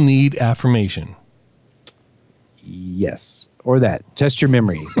people need affirmation. Yes, or that. Test your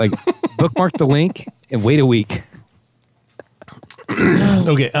memory. Like bookmark the link and wait a week.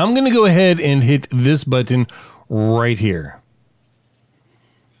 Okay, I'm going to go ahead and hit this button right here.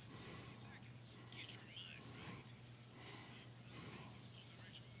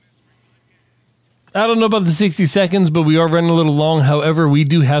 I don't know about the 60 seconds, but we are running a little long. However, we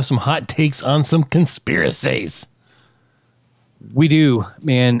do have some hot takes on some conspiracies. We do,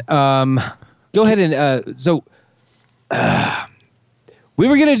 man. Go ahead and we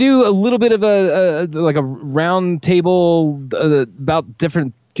were gonna do a little bit of a round table about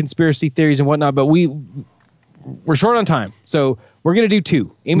different conspiracy theories and whatnot, but we we're short on time, so we're gonna do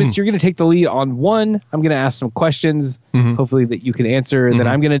 2. Amos, you're gonna take the lead on 1. I'm gonna ask some questions, hopefully that you can answer, and then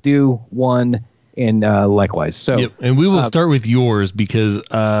I'm gonna do 1, and likewise. So, yep. And we will start with yours because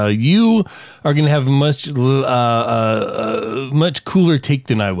you are gonna have much cooler take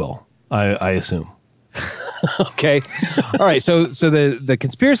than I will. I assume. Okay. All right. So the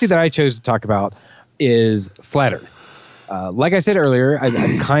conspiracy that I chose to talk about is flat Earth. Like I said earlier,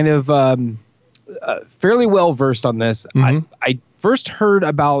 I'm kind of fairly well versed on this. I first heard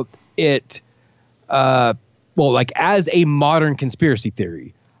about it, as a modern conspiracy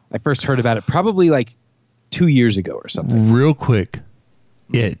theory. I first heard about it probably like 2 years ago or something. Real quick,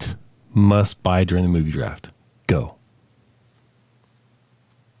 it must buy during the movie draft. Go.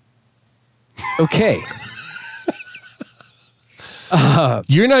 Okay.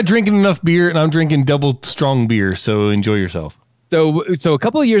 You're not drinking enough beer, and I'm drinking double strong beer, so enjoy yourself. So a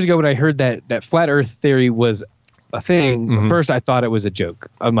couple of years ago when I heard that flat Earth theory was a thing, first I thought it was a joke.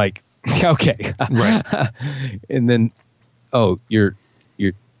 I'm like, okay. Right. And then, you're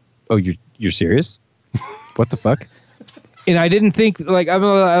serious? What the fuck? And I didn't think I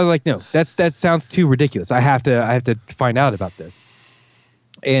was like, no, that sounds too ridiculous. I have to find out about this.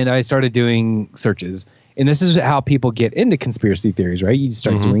 And I started doing searches. And this is how people get into conspiracy theories, right? You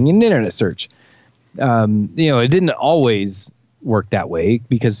start doing an internet search. It didn't always work that way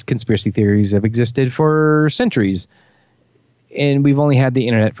because conspiracy theories have existed for centuries. And we've only had the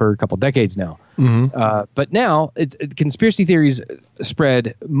internet for a couple decades now. But now conspiracy theories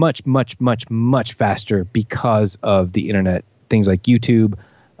spread much, much, much, much faster because of the internet. Things like YouTube,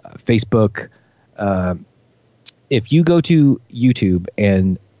 Facebook. If you go to YouTube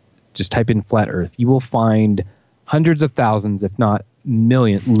and just type in flat Earth, you will find hundreds of thousands, if not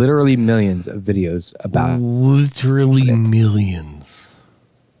literally millions of videos about literally millions.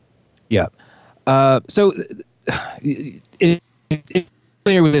 Yeah. So if you're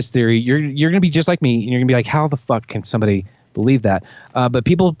familiar with this theory, you're going to be just like me, and you're going to be like, how the fuck can somebody believe that? But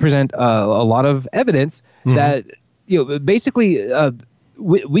people present a lot of evidence that, basically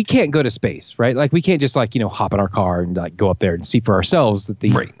we can't go to space, right? Like we can't just hop in our car and go up there and see for ourselves that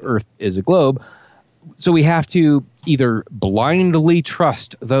the Earth is a globe. So we have to either blindly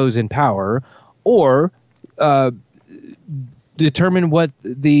trust those in power or determine what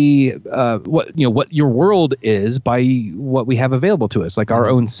your world is by what we have available to us, like our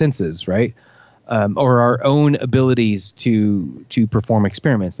own senses, right? Or our own abilities to perform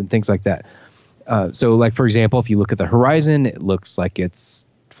experiments and things like that. So like, for example, if you look at the horizon, it looks like it's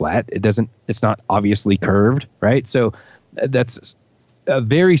flat. It's not obviously curved, right? So that's a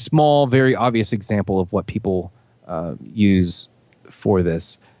very small, very obvious example of what people use for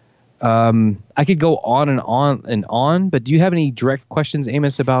this. I could go on and on and on, but do you have any direct questions,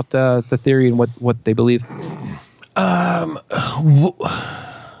 Amos, about the theory and what they believe?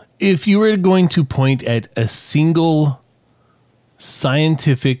 If you were going to point at a single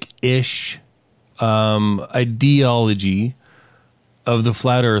scientific-ish ideology of the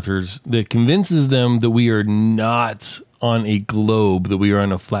flat earthers that convinces them that we are not on a globe, that we are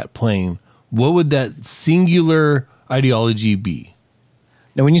on a flat plane, what would that singular ideology be?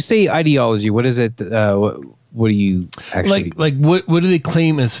 Now, when you say ideology, what is it? What do you actually like? What do they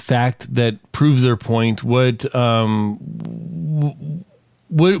claim as fact that proves their point? What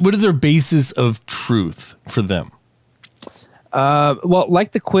is their basis of truth for them? Well,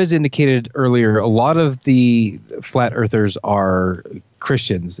 like the quiz indicated earlier, a lot of the flat earthers are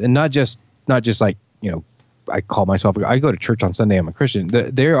Christians, and not just like, I call myself, I go to church on Sunday, I'm a Christian.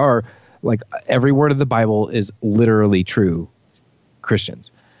 There are, like, every word of the Bible is literally true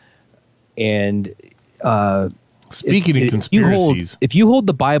Christians. And speaking of conspiracies, if you hold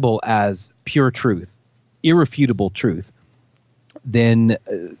the Bible as pure truth, irrefutable truth, then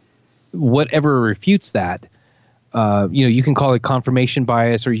whatever refutes that, you can call it confirmation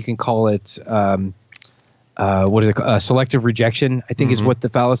bias, or you can call it selective rejection, I think is what the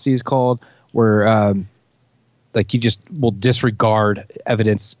fallacy is called, where you just will disregard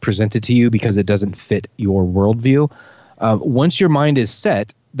evidence presented to you because it doesn't fit your worldview. Once your mind is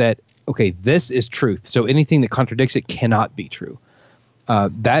set that, okay, this is truth, so anything that contradicts it cannot be true.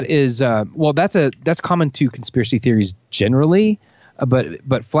 That is that's common to conspiracy theories generally,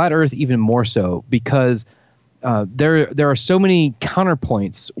 but flat Earth even more so, because there are so many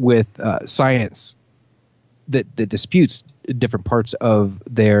counterpoints with science that disputes different parts of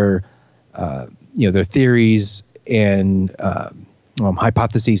their theories and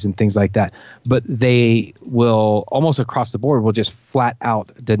hypotheses and things like that. But they will almost across the board will just flat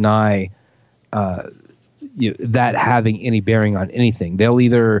out deny that having any bearing on anything. They'll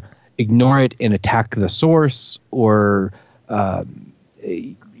either ignore it and attack the source, or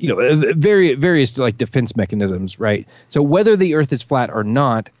various like defense mechanisms, right? So whether the Earth is flat or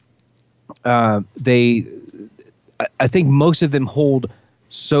not, I think most of them hold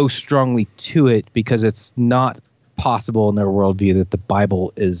so strongly to it because it's not possible in their worldview that the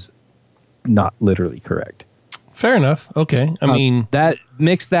Bible is not literally correct. Fair enough. Okay. I mean, that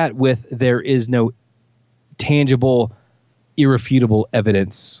mix that with there is no tangible, irrefutable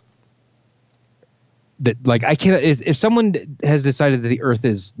evidence that, like, I can't. If someone has decided that the Earth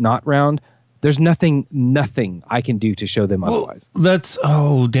is not round, there's nothing I can do to show them otherwise. That's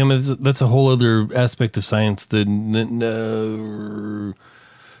damn it. That's a whole other aspect of science. The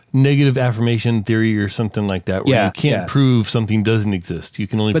negative affirmation theory or something like that, where you can't prove something doesn't exist. You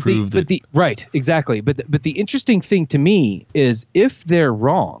can only prove that. Right, exactly. But the interesting thing to me is if they're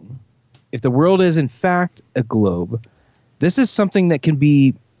wrong, if the world is in fact a globe, this is something that can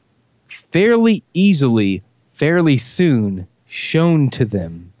be fairly easily, fairly soon shown to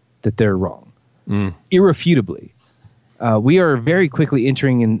them that they're wrong, irrefutably. We are very quickly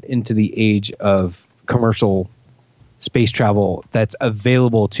entering into the age of commercial space travel that's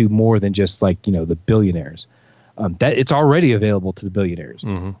available to more than just the billionaires. That it's already available to the billionaires.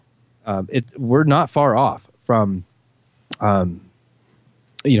 We're not far off from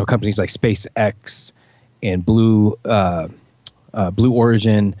companies like SpaceX and Blue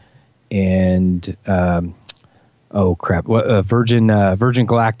Origin and Virgin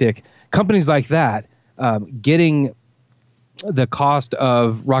Galactic, companies like that, getting the cost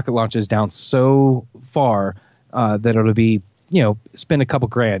of rocket launches down so far that it'll be, spend a couple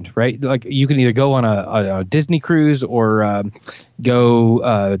grand, right? Like you can either go on a Disney cruise or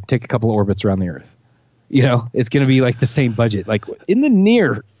go take a couple of orbits around the Earth. It's going to be like the same budget, like in the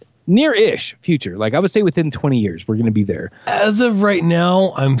near-ish future. Like I would say within 20 years, we're going to be there. As of right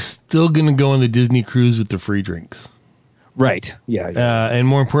now, I'm still going to go on the Disney cruise with the free drinks. Right. Yeah. And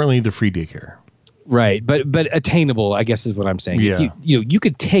more importantly, the free daycare. Right, but attainable, I guess, is what I'm saying. Yeah. You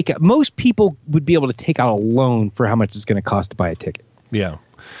could take most people would be able to take out a loan for how much it's going to cost to buy a ticket. Yeah.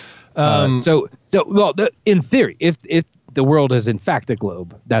 In theory, if the world is in fact a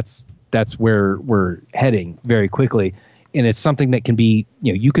globe, that's where we're heading very quickly, and it's something that can be,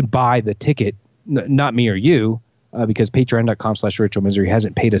 you can buy the ticket, not me or you, because Patreon.com/ritualmisery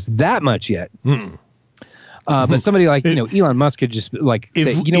hasn't paid us that much yet. But somebody like Elon Musk could just say,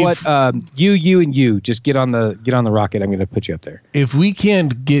 you and you just get on the rocket. I'm going to put you up there. If we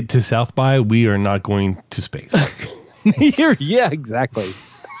can't get to South by, we are not going to space. Yeah, exactly.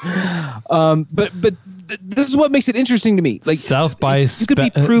 But this is what makes it interesting to me. Like South by, you could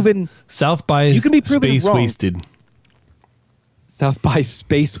be proven. South by, you can be proven space wrong. wasted. South by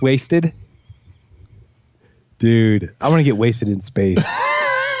space wasted, dude. I want to get wasted in space.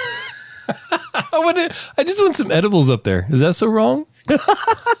 I just want some edibles up there. Is that so wrong?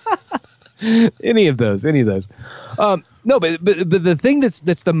 Any of those. No, but the thing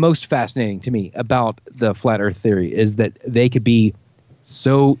that's the most fascinating to me about the flat Earth theory is that they could be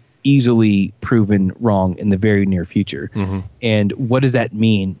so easily proven wrong in the very near future. And what does that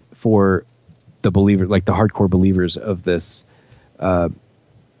mean for the believer, like the hardcore believers of this? I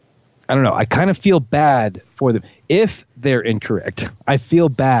don't know. I kind of feel bad for them if they're incorrect. I feel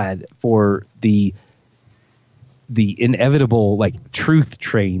bad for the inevitable truth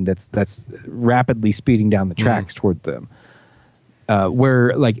train that's rapidly speeding down the tracks toward them.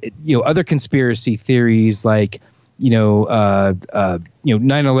 Where other conspiracy theories 9/11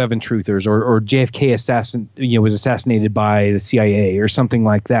 truthers or JFK was assassinated by the CIA or something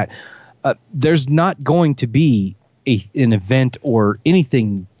like that. There's not going to be an event or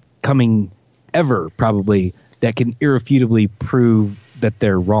anything coming ever probably that can irrefutably prove that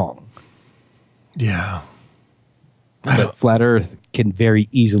they're wrong. Yeah. But flat Earth can very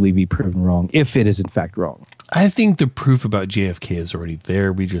easily be proven wrong if it is in fact wrong. I think the proof about JFK is already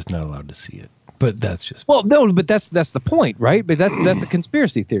there. We're just not allowed to see it. But that's just that's the point, right? But that's a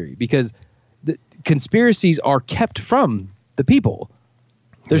conspiracy theory because the conspiracies are kept from the people.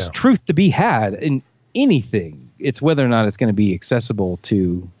 There's truth to be had in anything. It's whether or not it's going to be accessible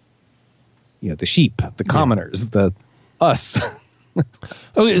to the sheep, the commoners, the us.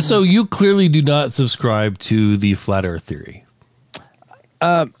 Okay, so you clearly do not subscribe to the flat Earth theory.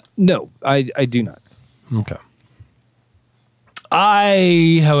 No, I do not. Okay.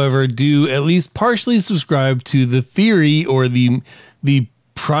 I, however, do at least partially subscribe to the theory or the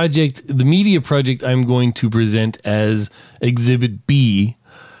project, the media project I'm going to present as Exhibit B.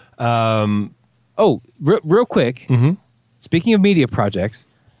 Real quick. Mm-hmm. Speaking of media projects,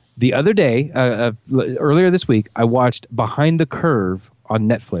 the other day, earlier this week, I watched Behind the Curve on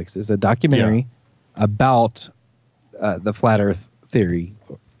Netflix. It's a documentary about the flat Earth theory.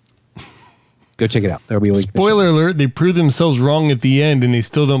 Go check it out. There'll be a link. Spoiler alert, they prove themselves wrong at the end and they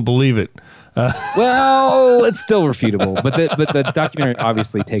still don't believe it. Well, it's still refutable, but the documentary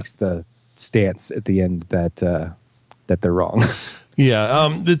obviously takes the stance at the end that they're wrong.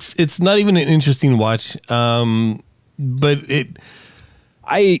 Yeah, it's not even an interesting watch, but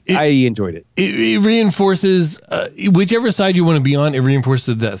I enjoyed it. It reinforces whichever side you want to be on. It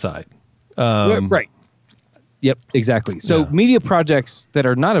reinforces that side. Right. Yep. Exactly. So media projects that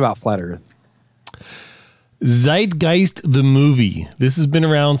are not about flat Earth. Zeitgeist the movie. This has been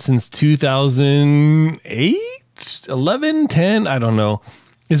around since 2008, 11, 10. I don't know.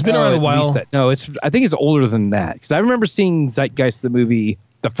 It's been around a while. No, I think it's older than that because I remember seeing Zeitgeist the movie,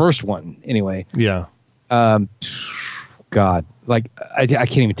 the first one anyway. Yeah. God, like I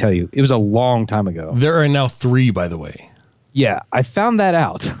can't even tell you. It was a long time ago. There are now 3, by the way. Yeah, I found that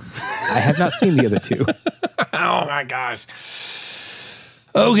out. I have not seen the other 2. Oh my gosh.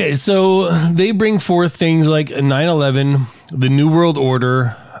 Okay, so they bring forth things like 9/11, the New World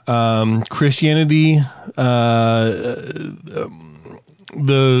Order, Christianity, the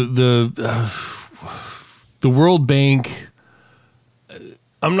World Bank.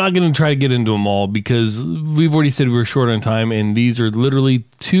 I'm not going to try to get into them all because we've already said we were short on time, and these are literally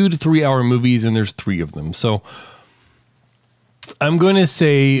 2 to 3 hour movies, and there's 3 of them. So I'm going to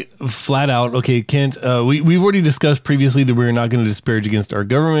say flat out, okay, Kent, we've already discussed previously that we're not going to disparage against our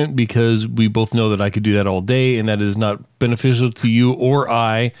government because we both know that I could do that all day, and that is not beneficial to you or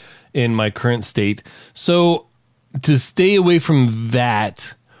I in my current state. So to stay away from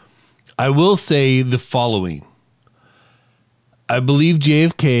that, I will say the following. I believe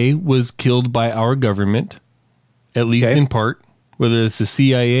JFK was killed by our government, at least in part, whether it's the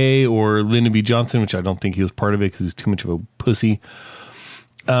CIA or Lyndon B. Johnson, which I don't think he was part of it because he's too much of a pussy.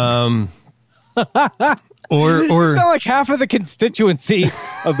 Or you sound like half of the constituency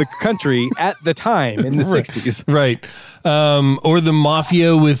of the country at the time in the 60s. Right. Or the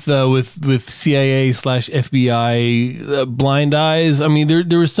mafia with CIA/FBI blind eyes. I mean,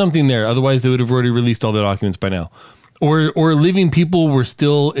 there was something there. Otherwise, they would have already released all the documents by now. Or living people were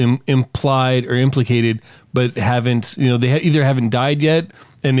still implied or implicated, but haven't, they either haven't died yet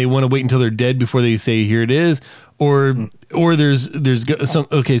and they want to wait until they're dead before they say, here it is. Or there's some,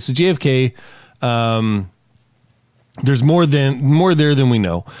 okay, so JFK, there's more there than we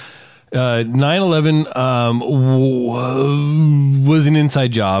know. 9/11 was an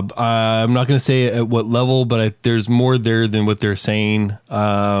inside job. I'm not going to say at what level, but there's more there than what they're saying.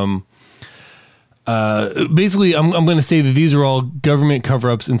 Basically, I'm going to say that these are all government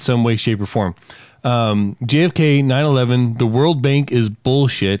cover-ups in some way, shape, or form. JFK, 9/11, the World Bank is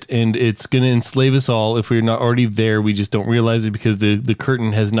bullshit, and it's going to enslave us all if we're not already there. We just don't realize it because the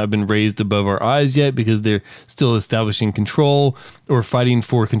curtain has not been raised above our eyes yet because they're still establishing control or fighting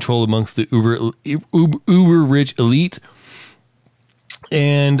for control amongst the uber rich elite.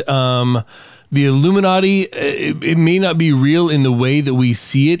 And the Illuminati, it may not be real in the way that we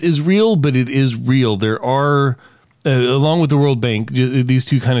see it as real, but it is real. There are, along with the World Bank, these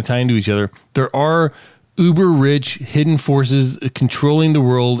two kind of tie into each other. There are uber rich hidden forces controlling the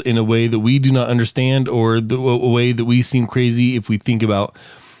world in a way that we do not understand or a way that we seem crazy if we think about.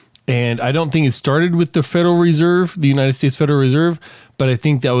 And I don't think it started with the Federal Reserve, the United States Federal Reserve, but I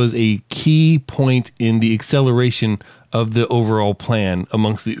think that was a key point in the acceleration of the overall plan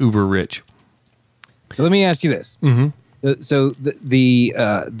amongst the uber rich. So let me ask you this. Mm-hmm. So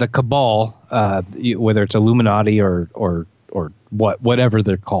the cabal, whether it's Illuminati or whatever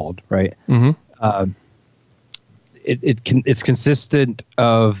they're called, right? Mm-hmm. It's consistent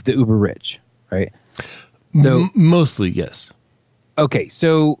of the uber rich, right? So mostly, yes. Okay,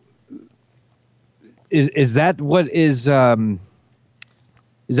 so is that what is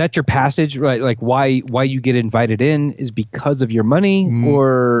that your passage, right? Like why you get invited in is because of your money,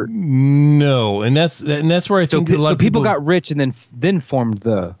 or no? And that's where I think a lot of people got rich and then formed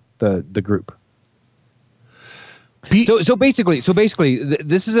the group. So basically,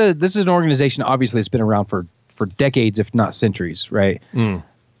 this is an organization. Obviously, it's been around for decades, if not centuries, right?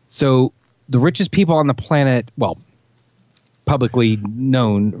 So the richest people on the planet, well, publicly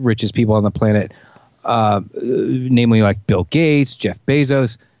known richest people on the planet, namely like Bill Gates, Jeff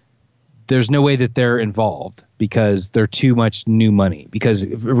Bezos, there's no way that they're involved because they're too much new money. Because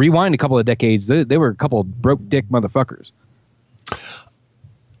rewind a couple of decades, they were a couple of broke dick motherfuckers.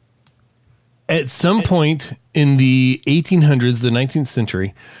 At some point in the 1800s, the 19th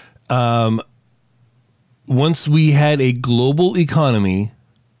century, once we had a global economy,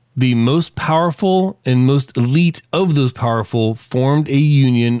 the most powerful and most elite of those powerful formed a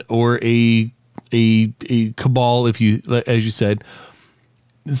union or a cabal, if you, as you said.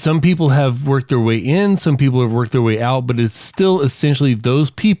 Some people have worked their way in, some people have worked their way out, but it's still essentially those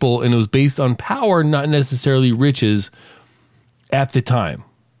people, and it was based on power, not necessarily riches at the time.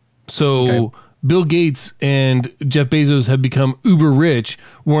 So Bill Gates and Jeff Bezos have become uber rich.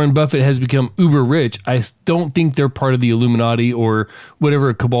 Warren Buffett has become uber rich. I don't think they're part of the Illuminati or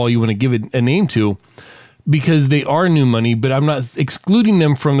whatever cabal you want to give it a name to, because they are new money, but I'm not excluding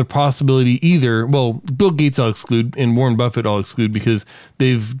them from the possibility either. Well, Bill Gates I'll exclude, and Warren Buffett I'll exclude, because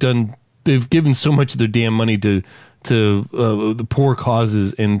they've given so much of their damn money to the poor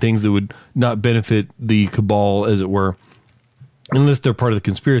causes and things that would not benefit the cabal, as it were. Unless they're part of the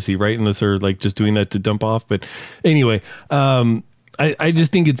conspiracy, right? Unless they're like just doing that to dump off. But anyway, I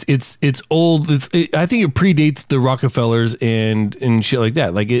just think it's old. I think it predates the Rockefellers and shit like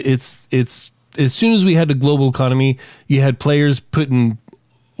that. Like it's as soon as we had a global economy, you had players putting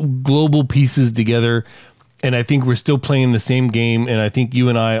global pieces together, and I think we're still playing the same game. And I think you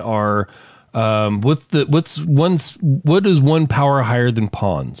and I are. What is one power higher than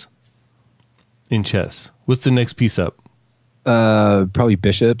pawns in chess? What's the next piece up? Probably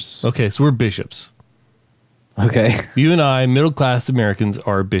bishops. Okay, so we're bishops. Okay. You and I, middle class Americans,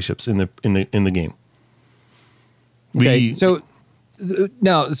 are bishops in the game. Okay. So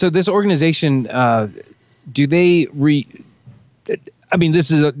now, so this organization, do they I mean, this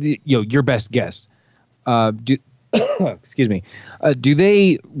is your best guess. Excuse me. Do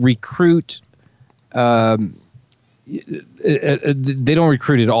they recruit? They don't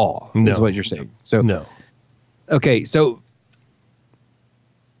recruit at all. No. Is what you're saying. So no. Okay, so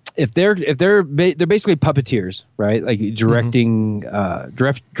if they're basically puppeteers, right? Like directing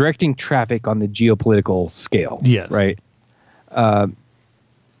directing traffic on the geopolitical scale. Yes. Right.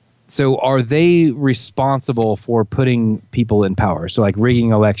 So are they responsible for putting people in power? So like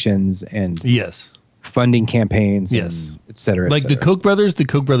rigging elections and yes, funding campaigns, yes, and et cetera. Like the Koch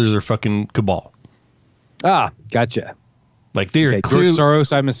brothers are fucking cabal. Ah, gotcha. Like they are George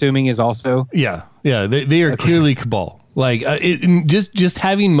Soros, I'm assuming, is also. Yeah. They are clearly cabal. Like just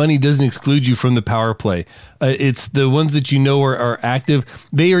having money doesn't exclude you from the power play. It's the ones that are active.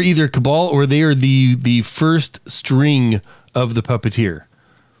 They are either cabal or they are the first string of the puppeteer.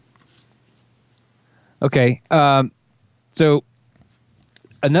 Okay. So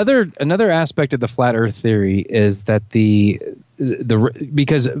another aspect of the flat Earth theory is that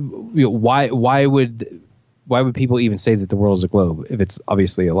because why would people even say that the world is a globe if it's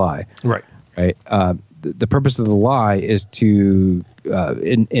obviously a lie? Right. Right. The purpose of the lie is to,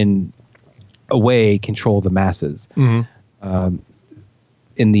 in a way, control the masses. Mm-hmm.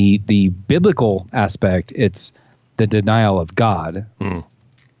 In the biblical aspect, it's the denial of God. Mm.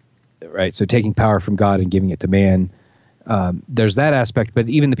 Right. So taking power from God and giving it to man. There's that aspect, but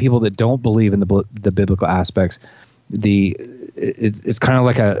even the people that don't believe in the biblical aspects, it's kind of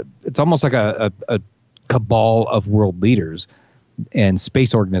like it's almost like a cabal of world leaders and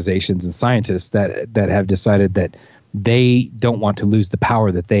space organizations and scientists that have decided that they don't want to lose the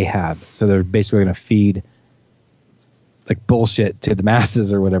power that they have. So they're basically going to feed like bullshit to the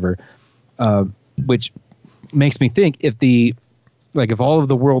masses or whatever, which makes me think if all of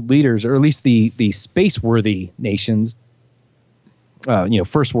the world leaders, or at least the space worthy nations,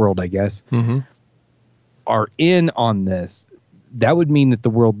 first world, I guess, mm-hmm. are in on this, that would mean that the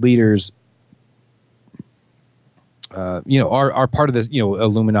world leaders are part of this,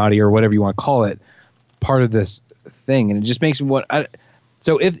 Illuminati or whatever you want to call it, part of this thing. And it just makes me want.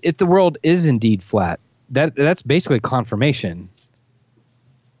 So if the world is indeed flat, that's basically confirmation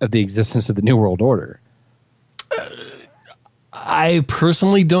of the existence of the New World Order. I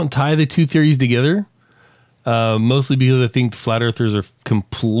personally don't tie the two theories together, mostly because I think the flat earthers are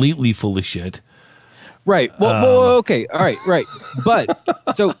completely full of shit. Right. Well, okay. All right. Right. But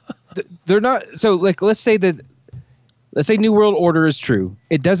so they're not. So like, let's say New World Order is true.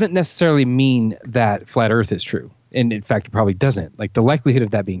 It doesn't necessarily mean that flat Earth is true. And in fact, it probably doesn't. Like the likelihood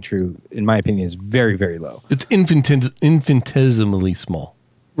of that being true, in my opinion, is very, very low. It's infinitesimally small.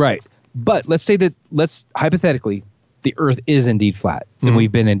 Right. But let's hypothetically, the Earth is indeed flat. Mm-hmm. And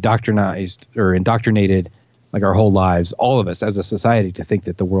we've been indoctrinated like our whole lives, all of us as a society, to think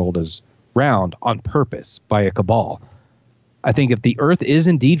that the world is round on purpose by a cabal. I think if the Earth is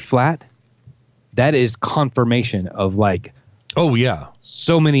indeed flat, that is confirmation of like, oh yeah,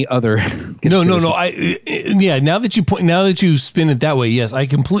 so many other. No. Now that you spin it that way, yes, I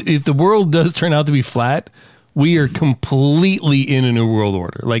completely. If the world does turn out to be flat, we are completely in a new world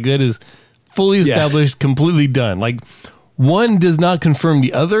order. Like that is fully established, completely done. Like one does not confirm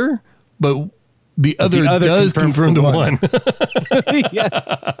the other, but the other does confirm the one. Yeah.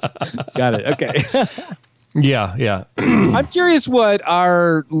 Got it. Okay. Yeah. I'm curious what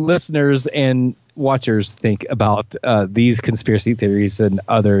our listeners and watchers think about these conspiracy theories and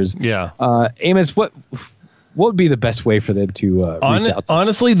others. Yeah. Amos, what would be the best way for them to reach out to?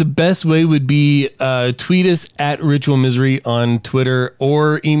 Honestly, the best way would be tweet us at Ritual Misery on Twitter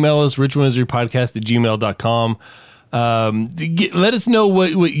or email us ritualmiserypodcast@gmail.com. Let us know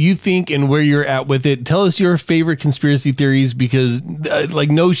what you think and where you're at with it. Tell us your favorite conspiracy theories because like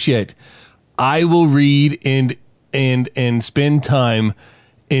no shit, I will read and spend time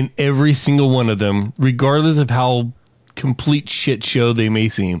in every single one of them, regardless of how complete shit show they may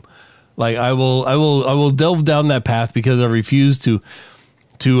seem. Like I will delve down that path because I refuse to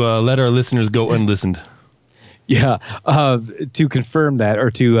let our listeners go unlistened. Yeah. To confirm that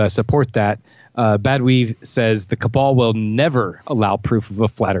or to support that, Bad Weave says the cabal will never allow proof of a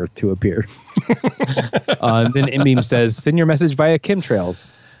flat Earth to appear. Then Imbeam says send your message via chemtrails.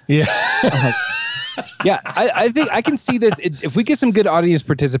 Yeah. Yeah, I think I can see this. If we get some good audience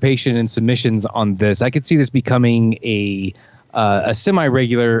participation and submissions on this, I could see this becoming a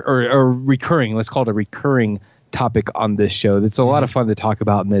semi-regular or recurring, let's call it a recurring topic on this show. That's a lot of fun to talk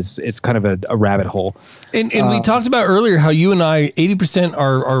about, and it's kind of a rabbit hole. And we talked about earlier how you and I, 80%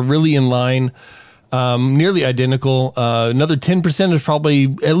 are really in line, nearly identical. Another 10% is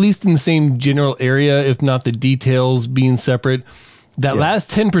probably at least in the same general area, if not the details being separate. That last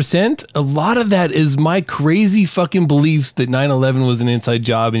 10%, a lot of that is my crazy fucking beliefs that 9/11 was an inside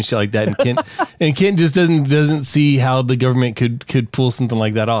job and shit like that. And Kent just doesn't see how the government could pull something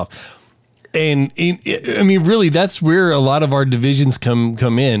like that off. And I mean, really, that's where a lot of our divisions come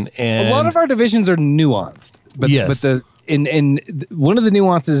in. And a lot of our divisions are nuanced, but one of the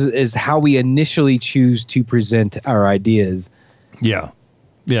nuances is how we initially choose to present our ideas. Yeah,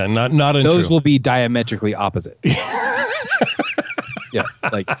 not untrue. Those will be diametrically opposite. Yeah,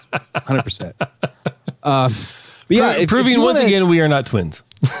 like 100%. Proving once again we are not twins.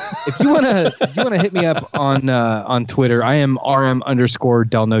 If you wanna hit me up on Twitter, I am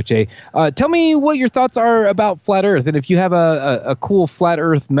RM_Del Noche. Tell me what your thoughts are about flat Earth, and if you have a cool flat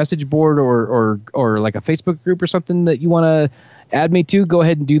Earth message board or like a Facebook group or something that you want to add me to, go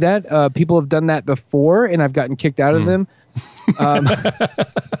ahead and do that. People have done that before, and I've gotten kicked out of them.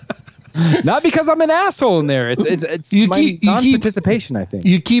 Not because I'm an asshole in there. It's my non-participation, I think.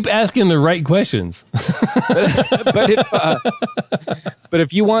 You keep asking the right questions. But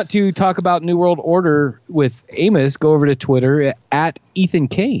if you want to talk about New World Order with Amos, go over to Twitter at Ethan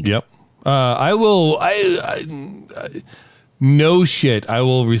Kane. Yep. I will. No shit. I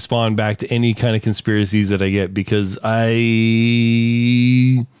will respond back to any kind of conspiracies that I get because But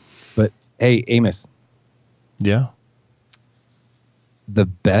hey, Amos. Yeah. The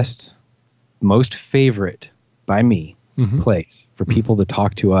best, most favorite by me place for people to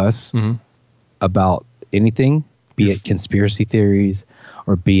talk to us about anything, be it conspiracy theories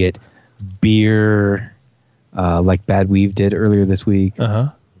or be it beer, like Bad Weave did earlier this week,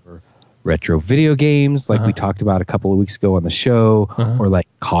 or retro video games like we talked about a couple of weeks ago on the show, or like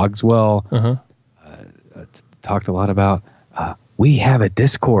Cogswell talked a lot about. We have a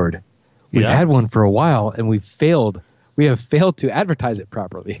Discord. We've had one for a while, and we've failed. We have failed to advertise it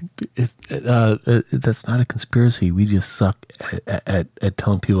properly. That's not a conspiracy. We just suck at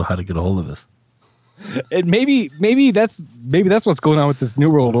telling people how to get a hold of us. And maybe that's what's going on with this New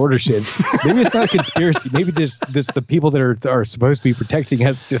World Order shit. Maybe it's not a conspiracy. Maybe this the people that are supposed to be protecting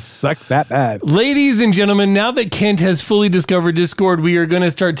us just suck that bad. Ladies and gentlemen, now that Kent has fully discovered Discord, we are going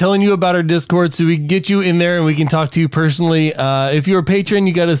to start telling you about our Discord so we can get you in there and we can talk to you personally. If you're a patron,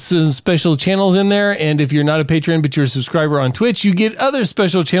 you got some special channels in there. And if you're not a patron but you're a subscriber on Twitch, you get other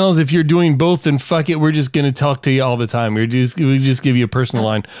special channels. If you're doing both, then fuck it. We're just going to talk to you all the time. We just give you a personal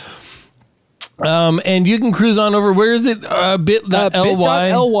line. And you can cruise on over. Where is it? bit.ly/RMP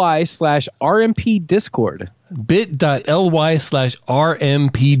Discord.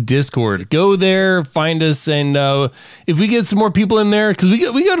 bit.ly/RMP Discord. Go there, find us, and if we get some more people in there, because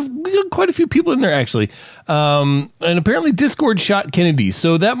we got quite a few people in there actually, and apparently Discord shot Kennedy,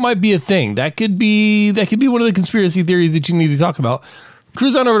 so that might be a thing. That could be one of the conspiracy theories that you need to talk about.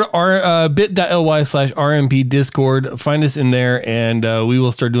 Cruise on over to bit.ly/RMP Discord. Find us in there, and we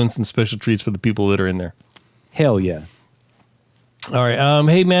will start doing some special treats for the people that are in there. Hell yeah. All right.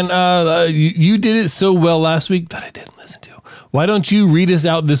 Hey, man, you did it so well last week that I didn't listen to. Why don't you read us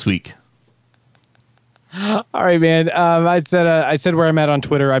out this week? All right, man. I said where I'm at on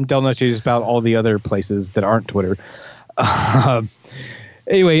Twitter. I'm Del Noche, just about all the other places that aren't Twitter.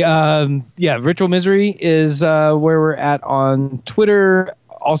 Anyway, yeah, Ritual Misery is where we're at on Twitter.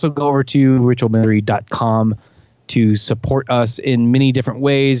 Also go over to ritualmisery.com to support us in many different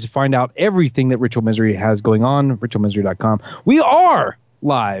ways. Find out everything that Ritual Misery has going on, ritualmisery.com. We are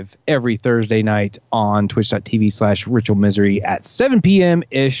live every Thursday night on twitch.tv/Ritual Misery at 7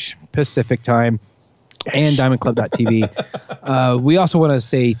 p.m.-ish Pacific time and diamondclub.tv. We also want to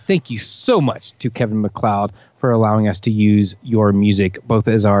say thank you so much to Kevin MacLeod for allowing us to use your music, both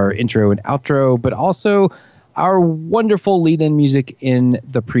as our intro and outro, but also our wonderful lead-in music in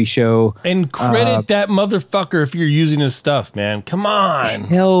the pre-show. And credit that motherfucker if you're using his stuff, man. Come on.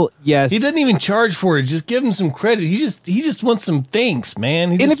 Hell yes. He doesn't even charge for it. Just give him some credit. He just wants some thanks,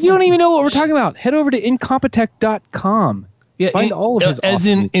 man. And if you don't even know what we're talking about, head over to incompetech.com. Yeah, find all of his as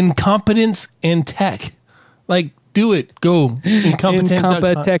in incompetence and tech. Like, do it. Go.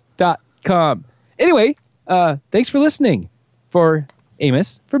 Incompetech.com. Anyway, thanks for listening. For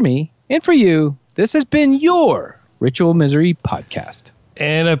Amos, for me, and for you, this has been your Ritual Misery podcast.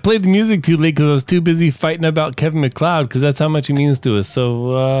 And I played the music too late because I was too busy fighting about Kevin MacLeod because that's how much he means to us.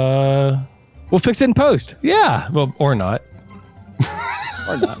 So, we'll fix it in post. Yeah. Well, or not.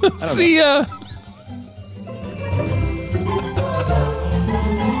 Or not. See ya.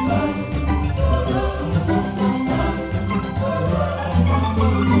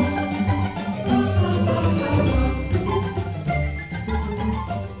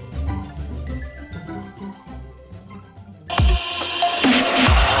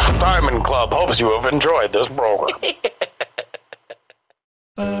 Diamond Club hopes you have enjoyed this program.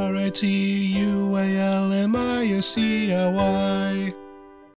 RITUALMISCLY